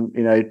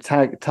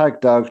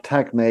 tag Doug,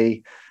 tag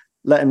me,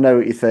 let him know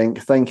what you think.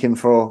 Thank him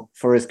for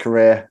his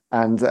career,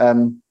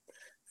 and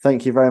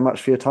thank you very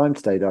much for your time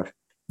today, Doug.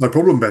 No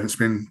problem, Ben. It's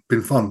been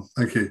fun.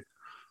 Thank you.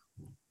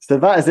 So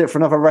that is it for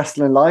another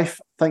Wrestling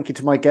Life. Thank you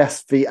to my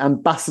guest, the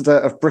ambassador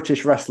of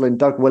British wrestling,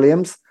 Doug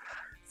Williams.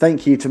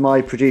 Thank you to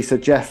my producer,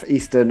 Jeff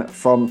Easton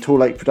from Tall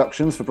Lake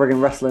Productions, for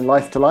bringing Wrestling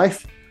Life to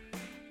life.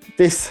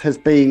 This has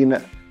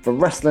been the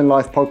Wrestling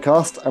Life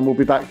podcast, and we'll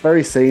be back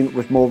very soon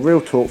with more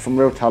real talk from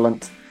real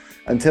talent.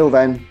 Until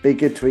then, be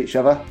good to each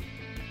other.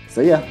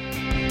 See ya.